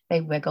so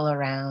they wiggle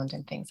around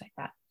and things like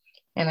that.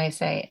 And I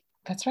say,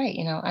 that's right.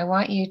 I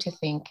want you to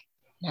think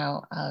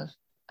now of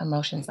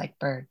emotions like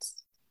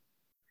birds.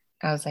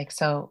 I was like,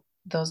 so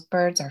those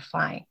birds are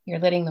flying. You're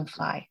letting them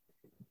fly.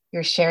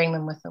 You're sharing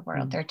them with the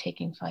world. They're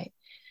taking flight.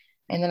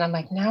 And then I'm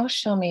like, now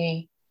show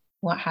me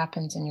what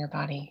happens in your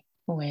body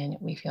when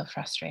we feel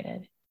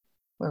frustrated,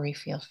 where we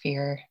feel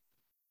fear,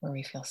 where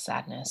we feel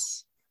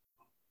sadness.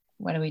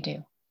 What do we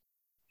do?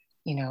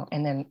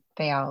 And then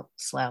they all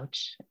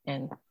slouch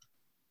and,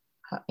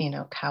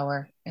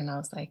 cower. And I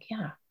was like,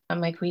 yeah.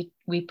 I'm like,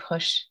 we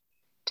push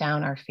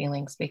down our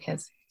feelings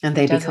and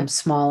they become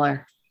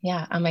smaller.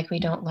 Yeah. I'm like, we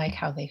don't like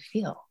how they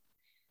feel.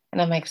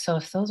 And I'm like, so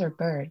if those are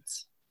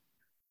birds,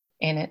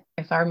 and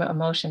if our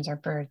emotions are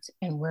birds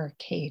and we're a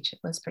cage,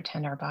 let's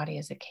pretend our body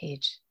is a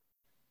cage.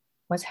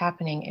 What's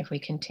happening if we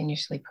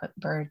continuously put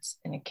birds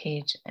in a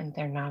cage and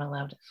they're not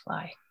allowed to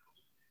fly?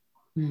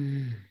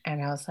 And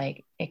I was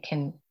like, it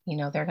can,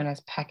 they're going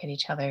to peck at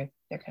each other.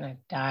 They're going to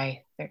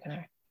die. They're going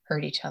to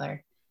hurt each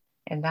other.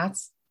 And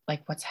that's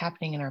like what's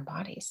happening in our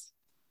bodies.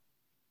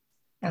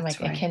 I'm like,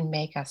 right. It can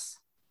make us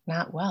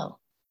not well.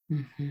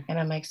 Mm-hmm. And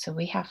I'm like, so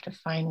we have to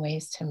find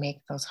ways to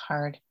make those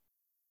hard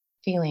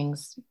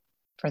feelings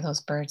for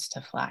those birds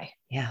to fly.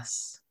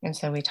 Yes. And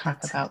so we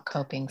talk about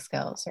coping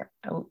skills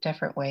or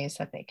different ways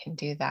that they can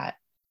do that.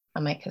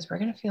 I'm like, because we're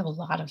going to feel a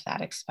lot of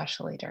that,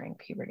 especially during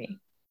puberty.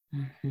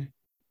 Mm-hmm.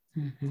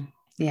 Mm-hmm.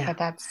 Yeah. But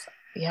that's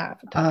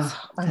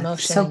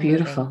emotion. So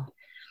beautiful. Moving.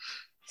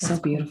 So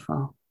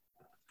beautiful.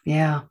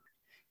 Yeah.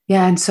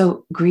 Yeah. And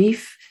so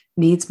grief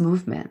needs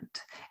movement.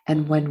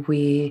 And when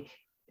we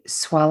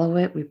swallow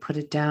it, we put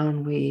it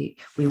down, we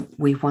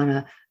want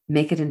to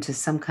make it into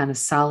some kind of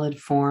solid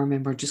form,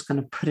 and we're just going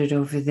to put it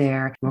over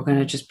there. We're going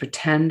to just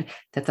pretend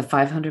that the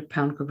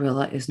 500-pound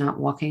gorilla is not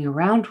walking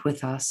around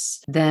with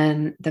us.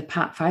 Then the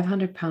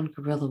 500-pound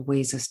gorilla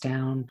weighs us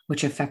down,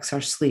 which affects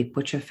our sleep,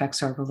 which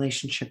affects our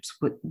relationships,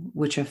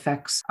 which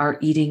affects our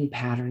eating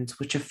patterns,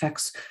 which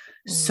affects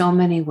so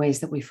many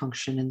ways that we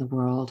function in the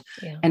world,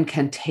 and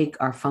can take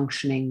our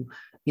functioning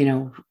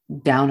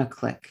down a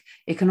click.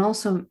 It can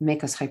also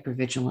make us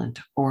hypervigilant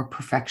or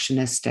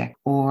perfectionistic,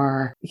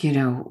 or,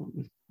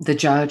 the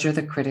judge or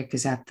the critic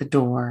is at the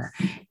door,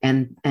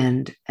 and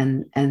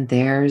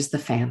there's the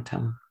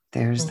phantom.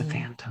 There's the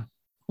phantom.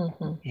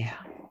 Mm-hmm. Yeah.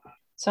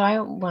 So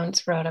I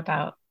once wrote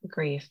about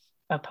grief,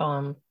 a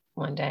poem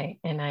one day,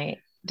 and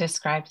I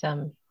described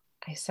them.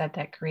 I said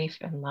that grief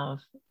and love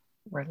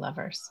were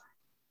lovers.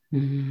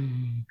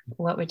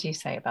 What would you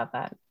say about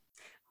that?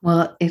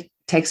 Well, it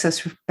takes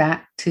us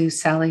back to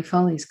Sally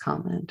Foley's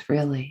comment,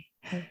 really.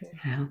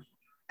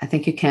 I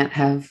think you can't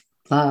have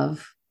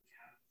love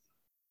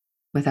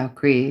without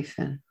grief,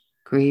 and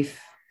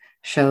grief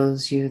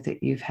shows you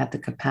that you've had the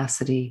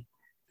capacity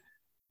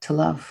to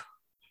love.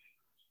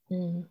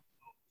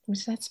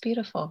 That's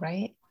beautiful,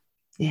 right?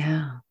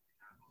 Yeah.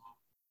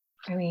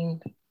 I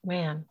mean,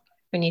 man,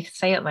 when you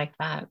say it like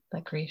that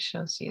grief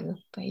shows you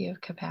that you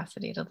have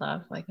capacity to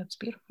love. Like, that's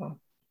beautiful.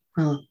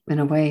 Well, in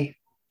a way,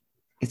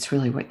 it's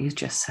really what you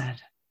just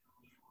said.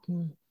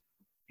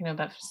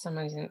 But for some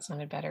reason it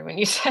sounded better when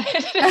you said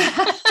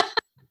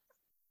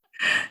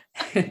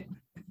it.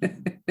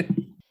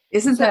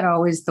 Isn't that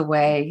always the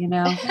way,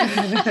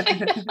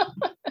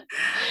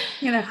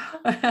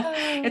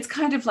 It's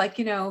kind of like,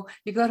 you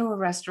go to a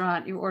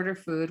restaurant, you order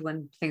food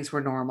when things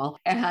were normal,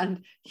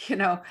 and,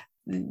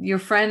 your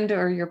friend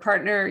or your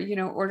partner,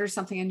 orders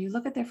something, and you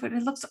look at their food,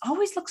 and it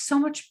always looks so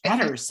much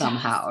better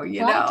somehow,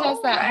 Why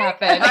does that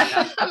happen?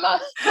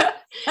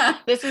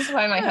 This is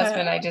why my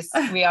husband and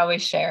I we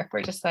always share.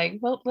 We're just like,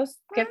 well, let's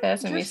get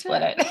this, and we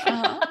split it.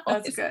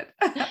 That's good.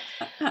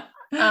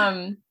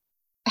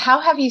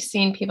 How have you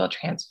seen people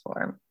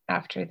transform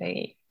after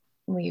they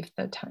leave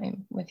the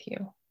time with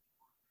you?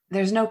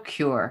 There's no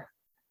cure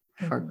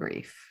for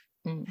grief.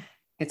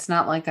 It's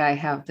not like I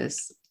have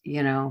this,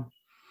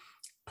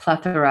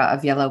 plethora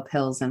of yellow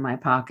pills in my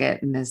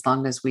pocket, and as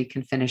long as we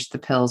can finish the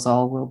pills,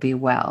 all will be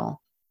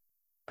well.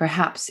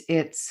 Perhaps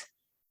it's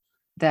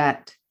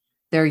that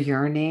their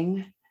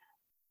yearning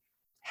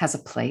has a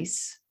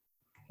place,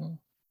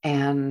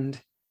 and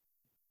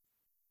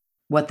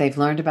what they've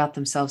learned about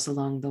themselves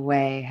along the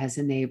way has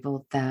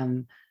enabled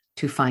them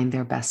to find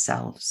their best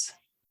selves,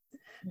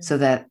 so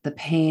that the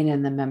pain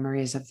and the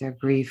memories of their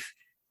grief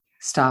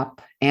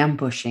stop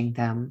ambushing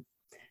them.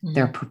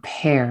 They're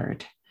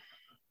prepared,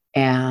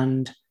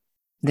 and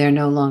they're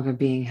no longer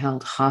being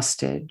held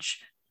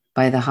hostage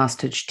by the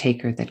hostage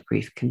taker that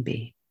grief can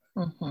be.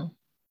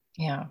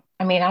 Yeah.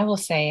 I mean, I will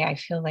say, I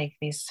feel like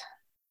these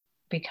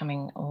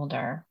becoming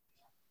older,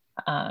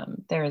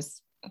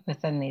 there's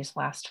within these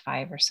last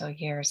 5 or so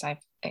years, I've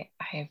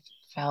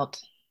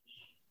felt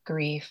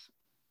grief,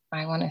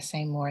 I want to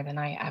say, more than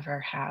I ever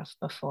have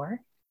before.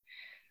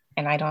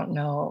 And I don't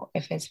know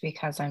if it's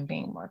because I'm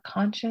being more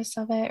conscious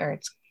of it, or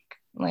it's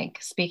like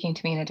speaking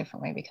to me in a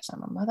different way because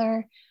I'm a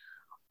mother,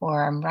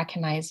 or I'm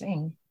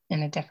recognizing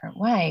in a different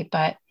way,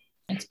 but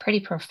it's pretty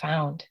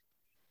profound.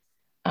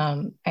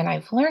 And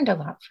I've learned a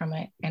lot from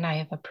it, and I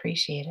have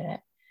appreciated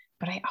it,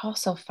 but I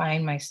also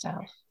find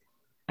myself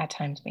at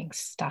times being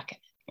stuck in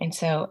it.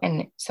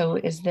 And so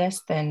is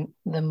this then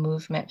the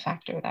movement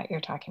factor that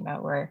you're talking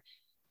about, where,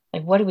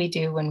 like, what do we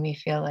do when we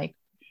feel like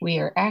we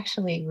are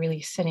actually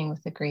really sitting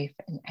with the grief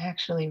and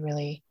actually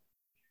really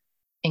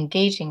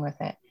engaging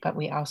with it, but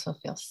we also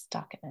feel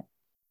stuck in it?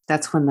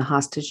 That's when the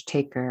hostage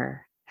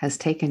taker has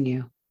taken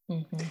you.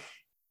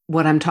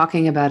 What I'm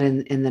talking about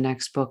in the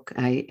next book,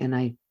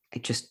 I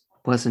just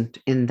wasn't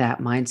in that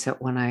mindset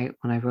when I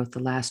wrote the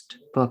last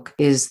book,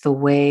 is the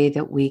way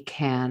that we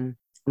can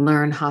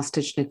learn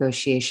hostage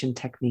negotiation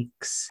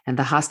techniques. And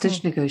the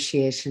hostage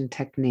negotiation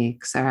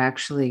techniques are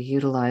actually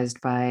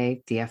utilized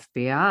by the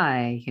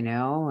FBI,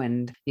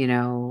 and,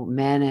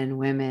 men and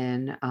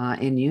women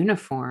in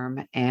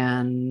uniform,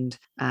 and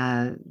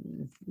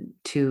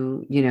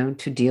to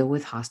deal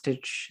with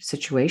hostage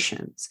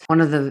situations.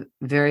 One of the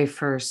very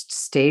first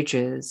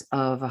stages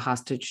of a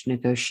hostage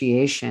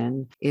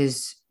negotiation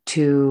is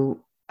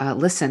to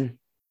listen,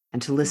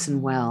 and to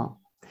listen well.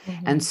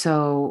 And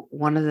so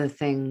one of the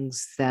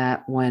things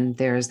that, when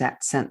there's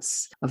that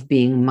sense of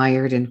being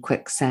mired in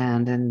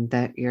quicksand and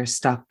that you're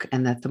stuck,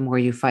 and that the more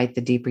you fight,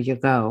 the deeper you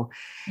go,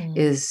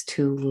 is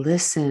to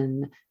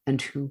listen and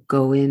to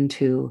go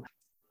into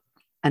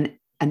an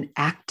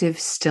active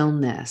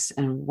stillness.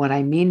 And what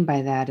I mean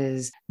by that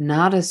is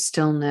not a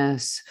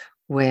stillness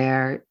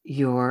where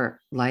you're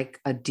like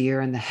a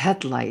deer in the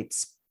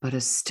headlights, but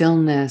a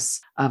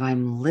stillness of,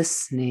 I'm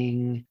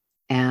listening,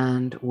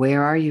 and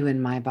where are you in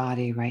my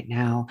body right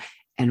now?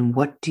 And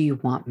what do you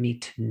want me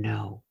to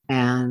know?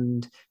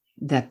 And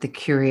that the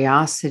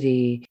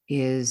curiosity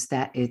is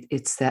that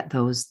it's that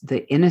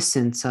the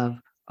innocence of,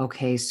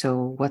 okay,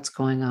 so what's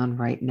going on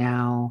right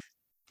now?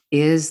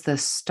 Is the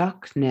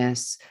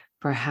stuckness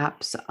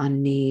perhaps a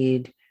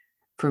need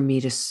for me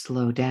to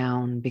slow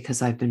down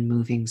because I've been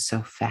moving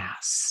so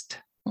fast?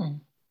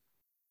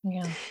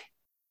 Yeah.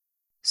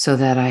 So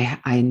that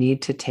I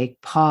need to take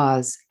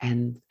pause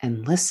and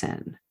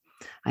listen.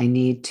 I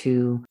need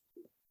to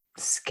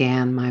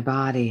scan my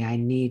body. I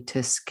need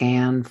to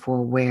scan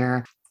for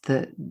where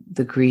the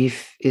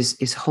grief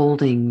is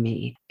holding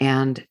me.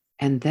 And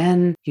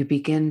then you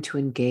begin to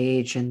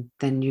engage, and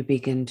then you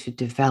begin to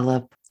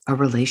develop a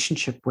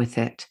relationship with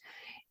it.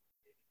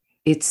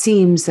 It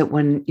seems that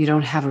when you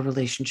don't have a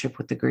relationship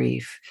with the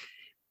grief,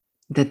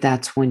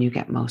 that's when you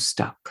get most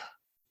stuck.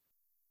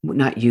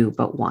 Not you,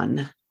 but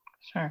one.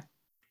 Sure.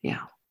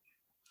 Yeah.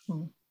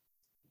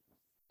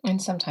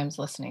 And sometimes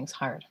listening's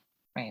hard,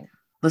 right?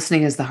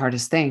 Listening is the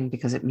hardest thing,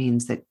 because it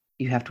means that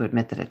you have to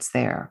admit that it's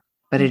there.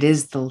 But it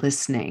is the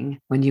listening.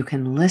 When you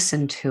can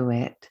listen to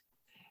it,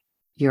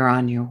 you're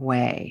on your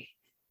way.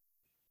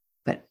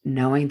 But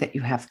knowing that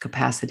you have the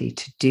capacity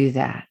to do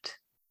that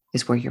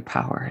is where your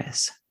power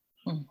is.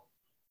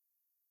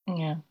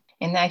 Yeah.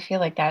 And I feel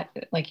like that,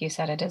 like you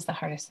said, it is the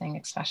hardest thing,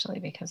 especially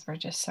because we're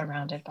just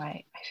surrounded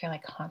by, I feel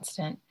like,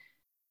 constant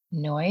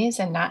noise,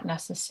 and not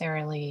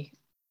necessarily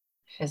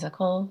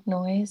physical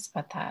noise,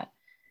 but that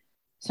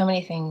so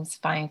many things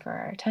vying for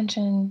our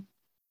attention,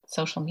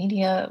 social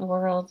media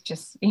world,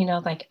 just,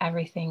 like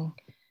everything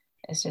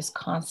is just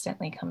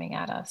constantly coming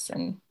at us,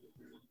 and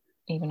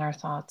even our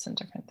thoughts and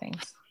different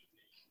things.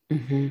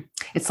 Mm-hmm.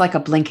 It's like a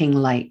blinking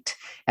light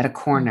at a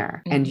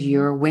corner, and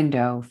your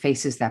window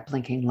faces that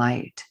blinking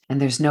light. And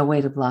there's no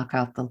way to block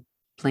out the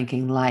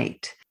blinking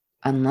light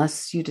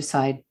unless you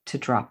decide to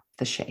drop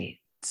the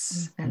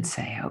shades and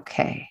say,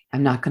 okay,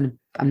 I'm not going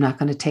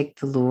to take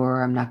the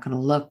lure. I'm not going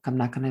to look. I'm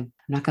not going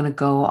to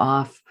go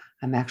off.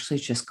 I'm actually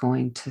just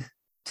going to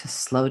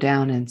slow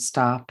down and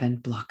stop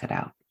and block it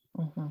out.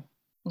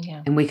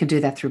 Yeah. And we can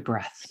do that through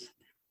breath,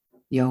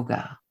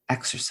 yoga,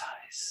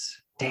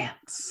 exercise,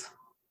 dance.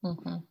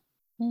 I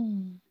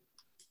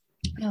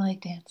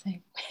like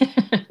dancing.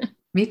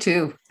 Me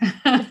too.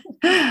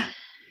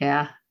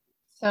 Yeah.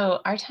 So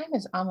our time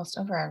is almost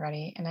over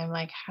already. And I'm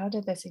like, how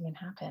did this even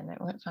happen?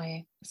 It went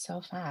by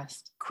so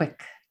fast.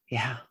 Quick.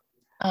 Yeah.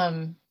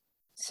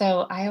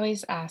 So I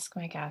always ask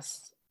my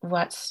guests,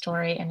 what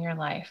story in your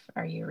life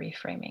are you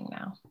reframing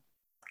now?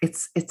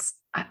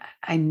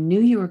 I knew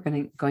you were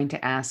going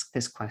to ask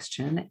this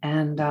question,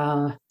 and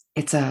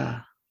it's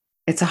a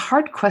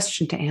hard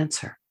question to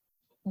answer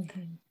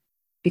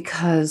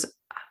because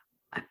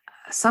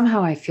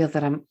somehow I feel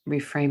that I'm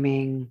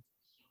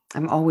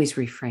always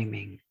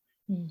reframing.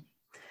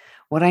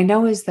 What I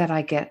know is that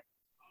I get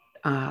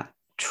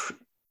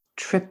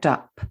tripped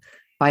up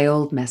by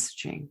old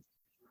messaging.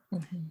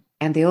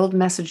 And the old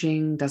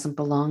messaging doesn't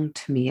belong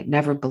to me. It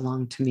never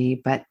belonged to me,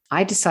 but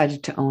I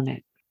decided to own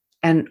it.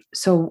 And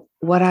so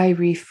what I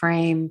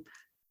reframe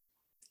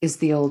is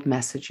the old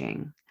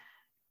messaging.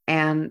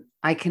 And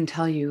I can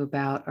tell you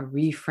about a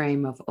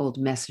reframe of old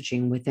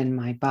messaging within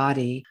my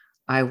body.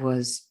 I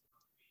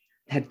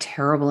had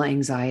terrible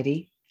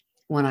anxiety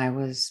when I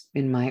was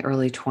in my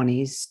early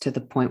 20s, to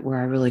the point where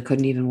I really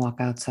couldn't even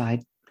walk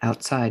outside,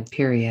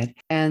 period.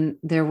 And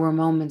there were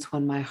moments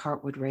when my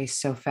heart would race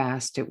so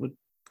fast, it would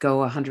go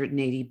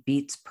 180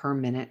 beats per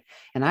minute.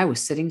 And I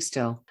was sitting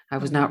still. I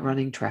was not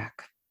running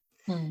track.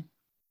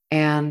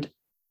 And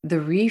the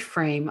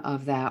reframe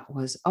of that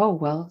was, oh,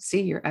 well,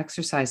 see, you're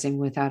exercising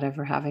without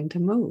ever having to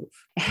move.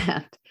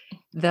 And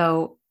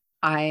though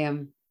I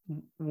am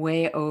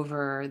way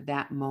over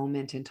that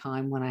moment in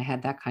time when I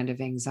had that kind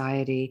of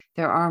anxiety,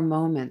 there are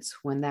moments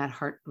when that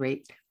heart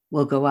rate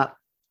will go up.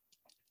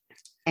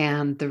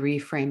 And the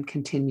reframe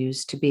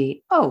continues to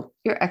be, oh,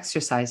 you're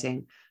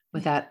exercising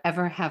without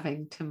ever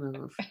having to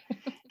move.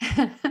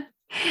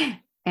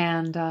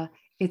 And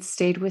it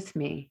stayed with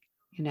me,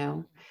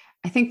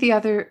 I think the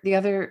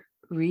other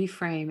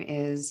reframe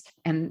is,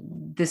 and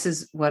this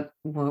is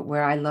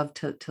where I love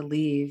to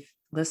leave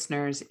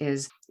listeners,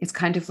 is it's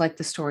kind of like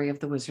the story of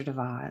the Wizard of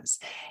Oz.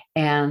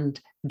 And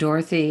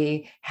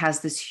Dorothy has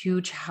this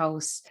huge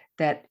house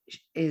that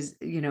is,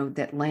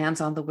 that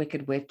lands on the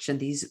Wicked Witch, and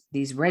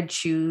these red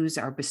shoes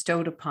are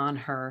bestowed upon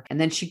her.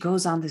 And then she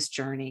goes on this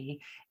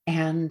journey.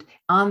 And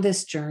on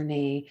this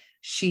journey,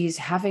 she's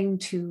having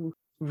to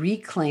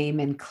reclaim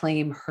and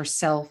claim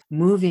herself,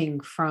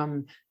 moving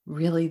from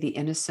really the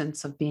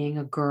innocence of being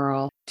a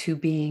girl to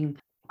being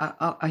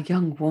a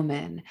young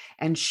woman.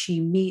 And she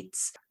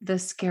meets the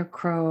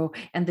Scarecrow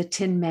and the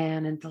Tin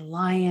Man and the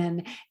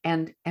Lion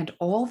and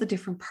all the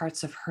different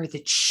parts of her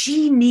that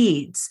she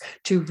needs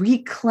to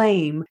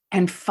reclaim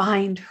and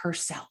find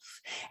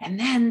herself. And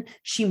then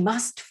she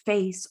must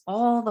face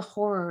all the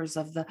horrors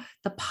of the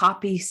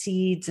poppy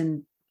seeds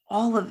and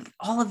all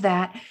of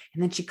that.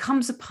 And then she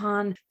comes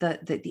upon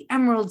the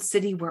Emerald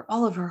City, where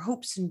all of her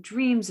hopes and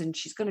dreams, and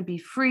she's going to be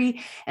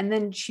free. And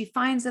then she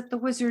finds that the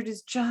wizard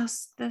is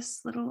just this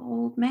little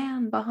old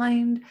man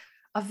behind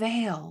a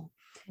veil.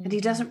 And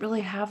he doesn't really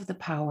have the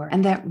power.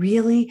 And that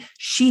really,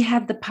 she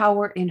had the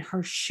power in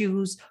her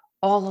shoes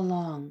all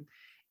along.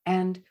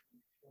 And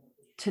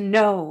to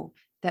know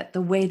that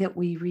the way that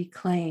we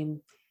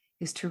reclaim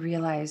is to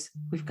realize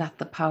we've got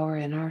the power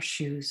in our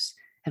shoes,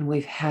 and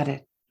we've had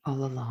it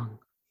all along.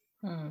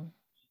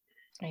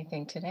 I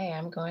think today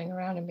I'm going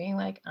around and being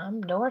like,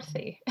 I'm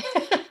Dorothy.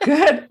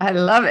 Good. I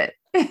love it.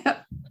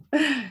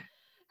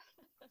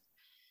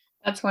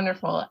 That's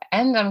wonderful.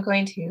 And I'm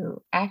going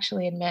to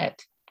actually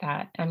admit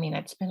that,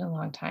 it's been a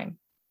long time,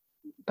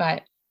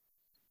 but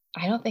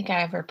I don't think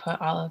I ever put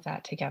all of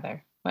that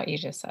together, what you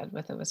just said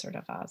with the Wizard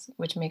of Oz,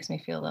 which makes me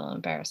feel a little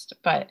embarrassed.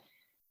 But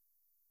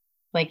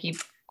like, you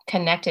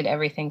connected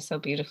everything so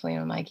beautifully.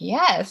 And I'm like,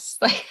 yes,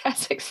 like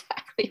that's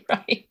exactly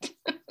right.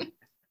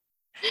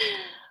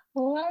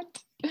 What?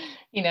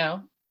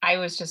 I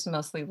was just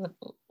mostly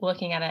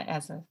looking at it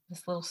as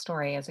this little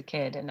story as a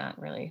kid, and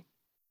not really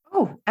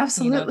Oh,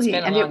 absolutely.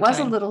 been a And it long was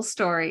a time. little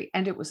story,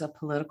 and it was a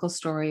political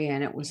story,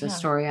 and it was a Yeah.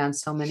 story on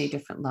so many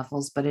different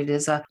levels, but it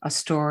is a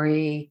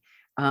story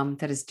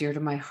that is dear to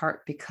my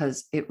heart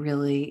because it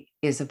really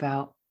is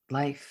about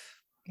life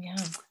Yeah.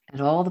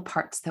 and all the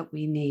parts that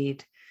we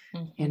need.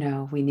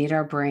 Mhm. We need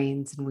our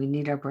brains, and we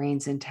need our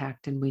brains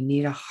intact, and we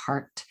need a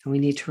heart, and we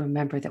need to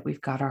remember that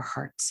we've got our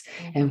hearts,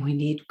 and Mhm. we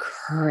need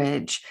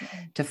courage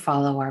Mhm. to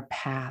follow our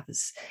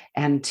paths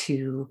and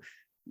to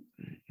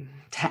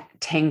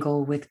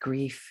tangle with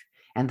grief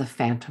and the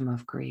phantom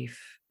of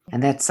grief.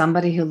 And that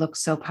somebody who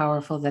looks so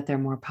powerful that they're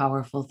more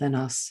powerful than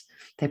us,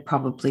 they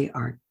probably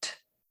aren't.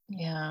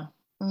 Yeah.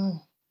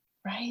 Mm.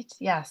 Right.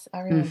 Yes.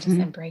 Everyone just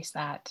Mhm. embrace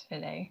that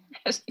today.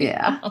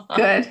 Yeah,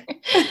 good.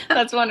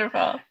 That's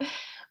wonderful.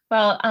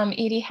 Well,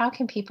 Edie, how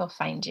can people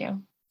find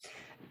you?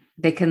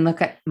 They can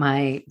look at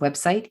my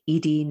website,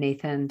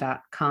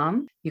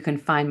 ednathan.com. You can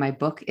find my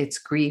book, It's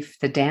Grief,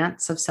 The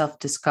Dance of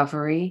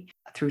Self-Discovery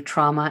Through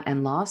Trauma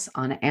and Loss,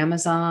 on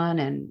Amazon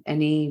and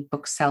any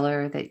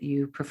bookseller that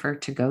you prefer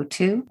to go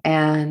to.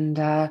 And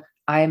I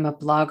am a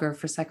blogger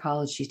for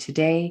Psychology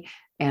Today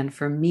and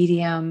for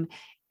Medium.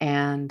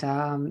 And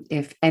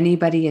if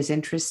anybody is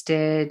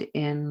interested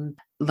in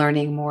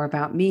learning more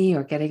about me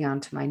or getting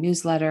onto my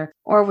newsletter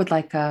or would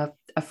like a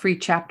free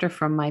chapter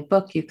from my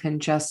book, you can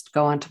just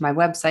go onto my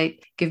website,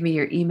 give me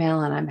your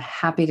email, and I'm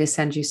happy to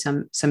send you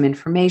some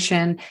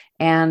information.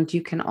 And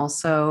you can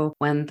also,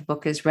 when the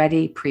book is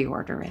ready,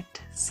 pre-order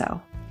it.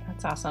 So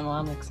That's awesome. Well,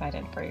 I'm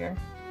excited for your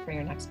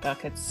next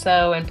book. It's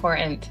so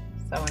important.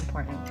 So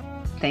important.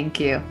 thank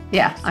you.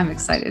 Yeah, I'm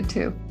excited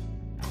too.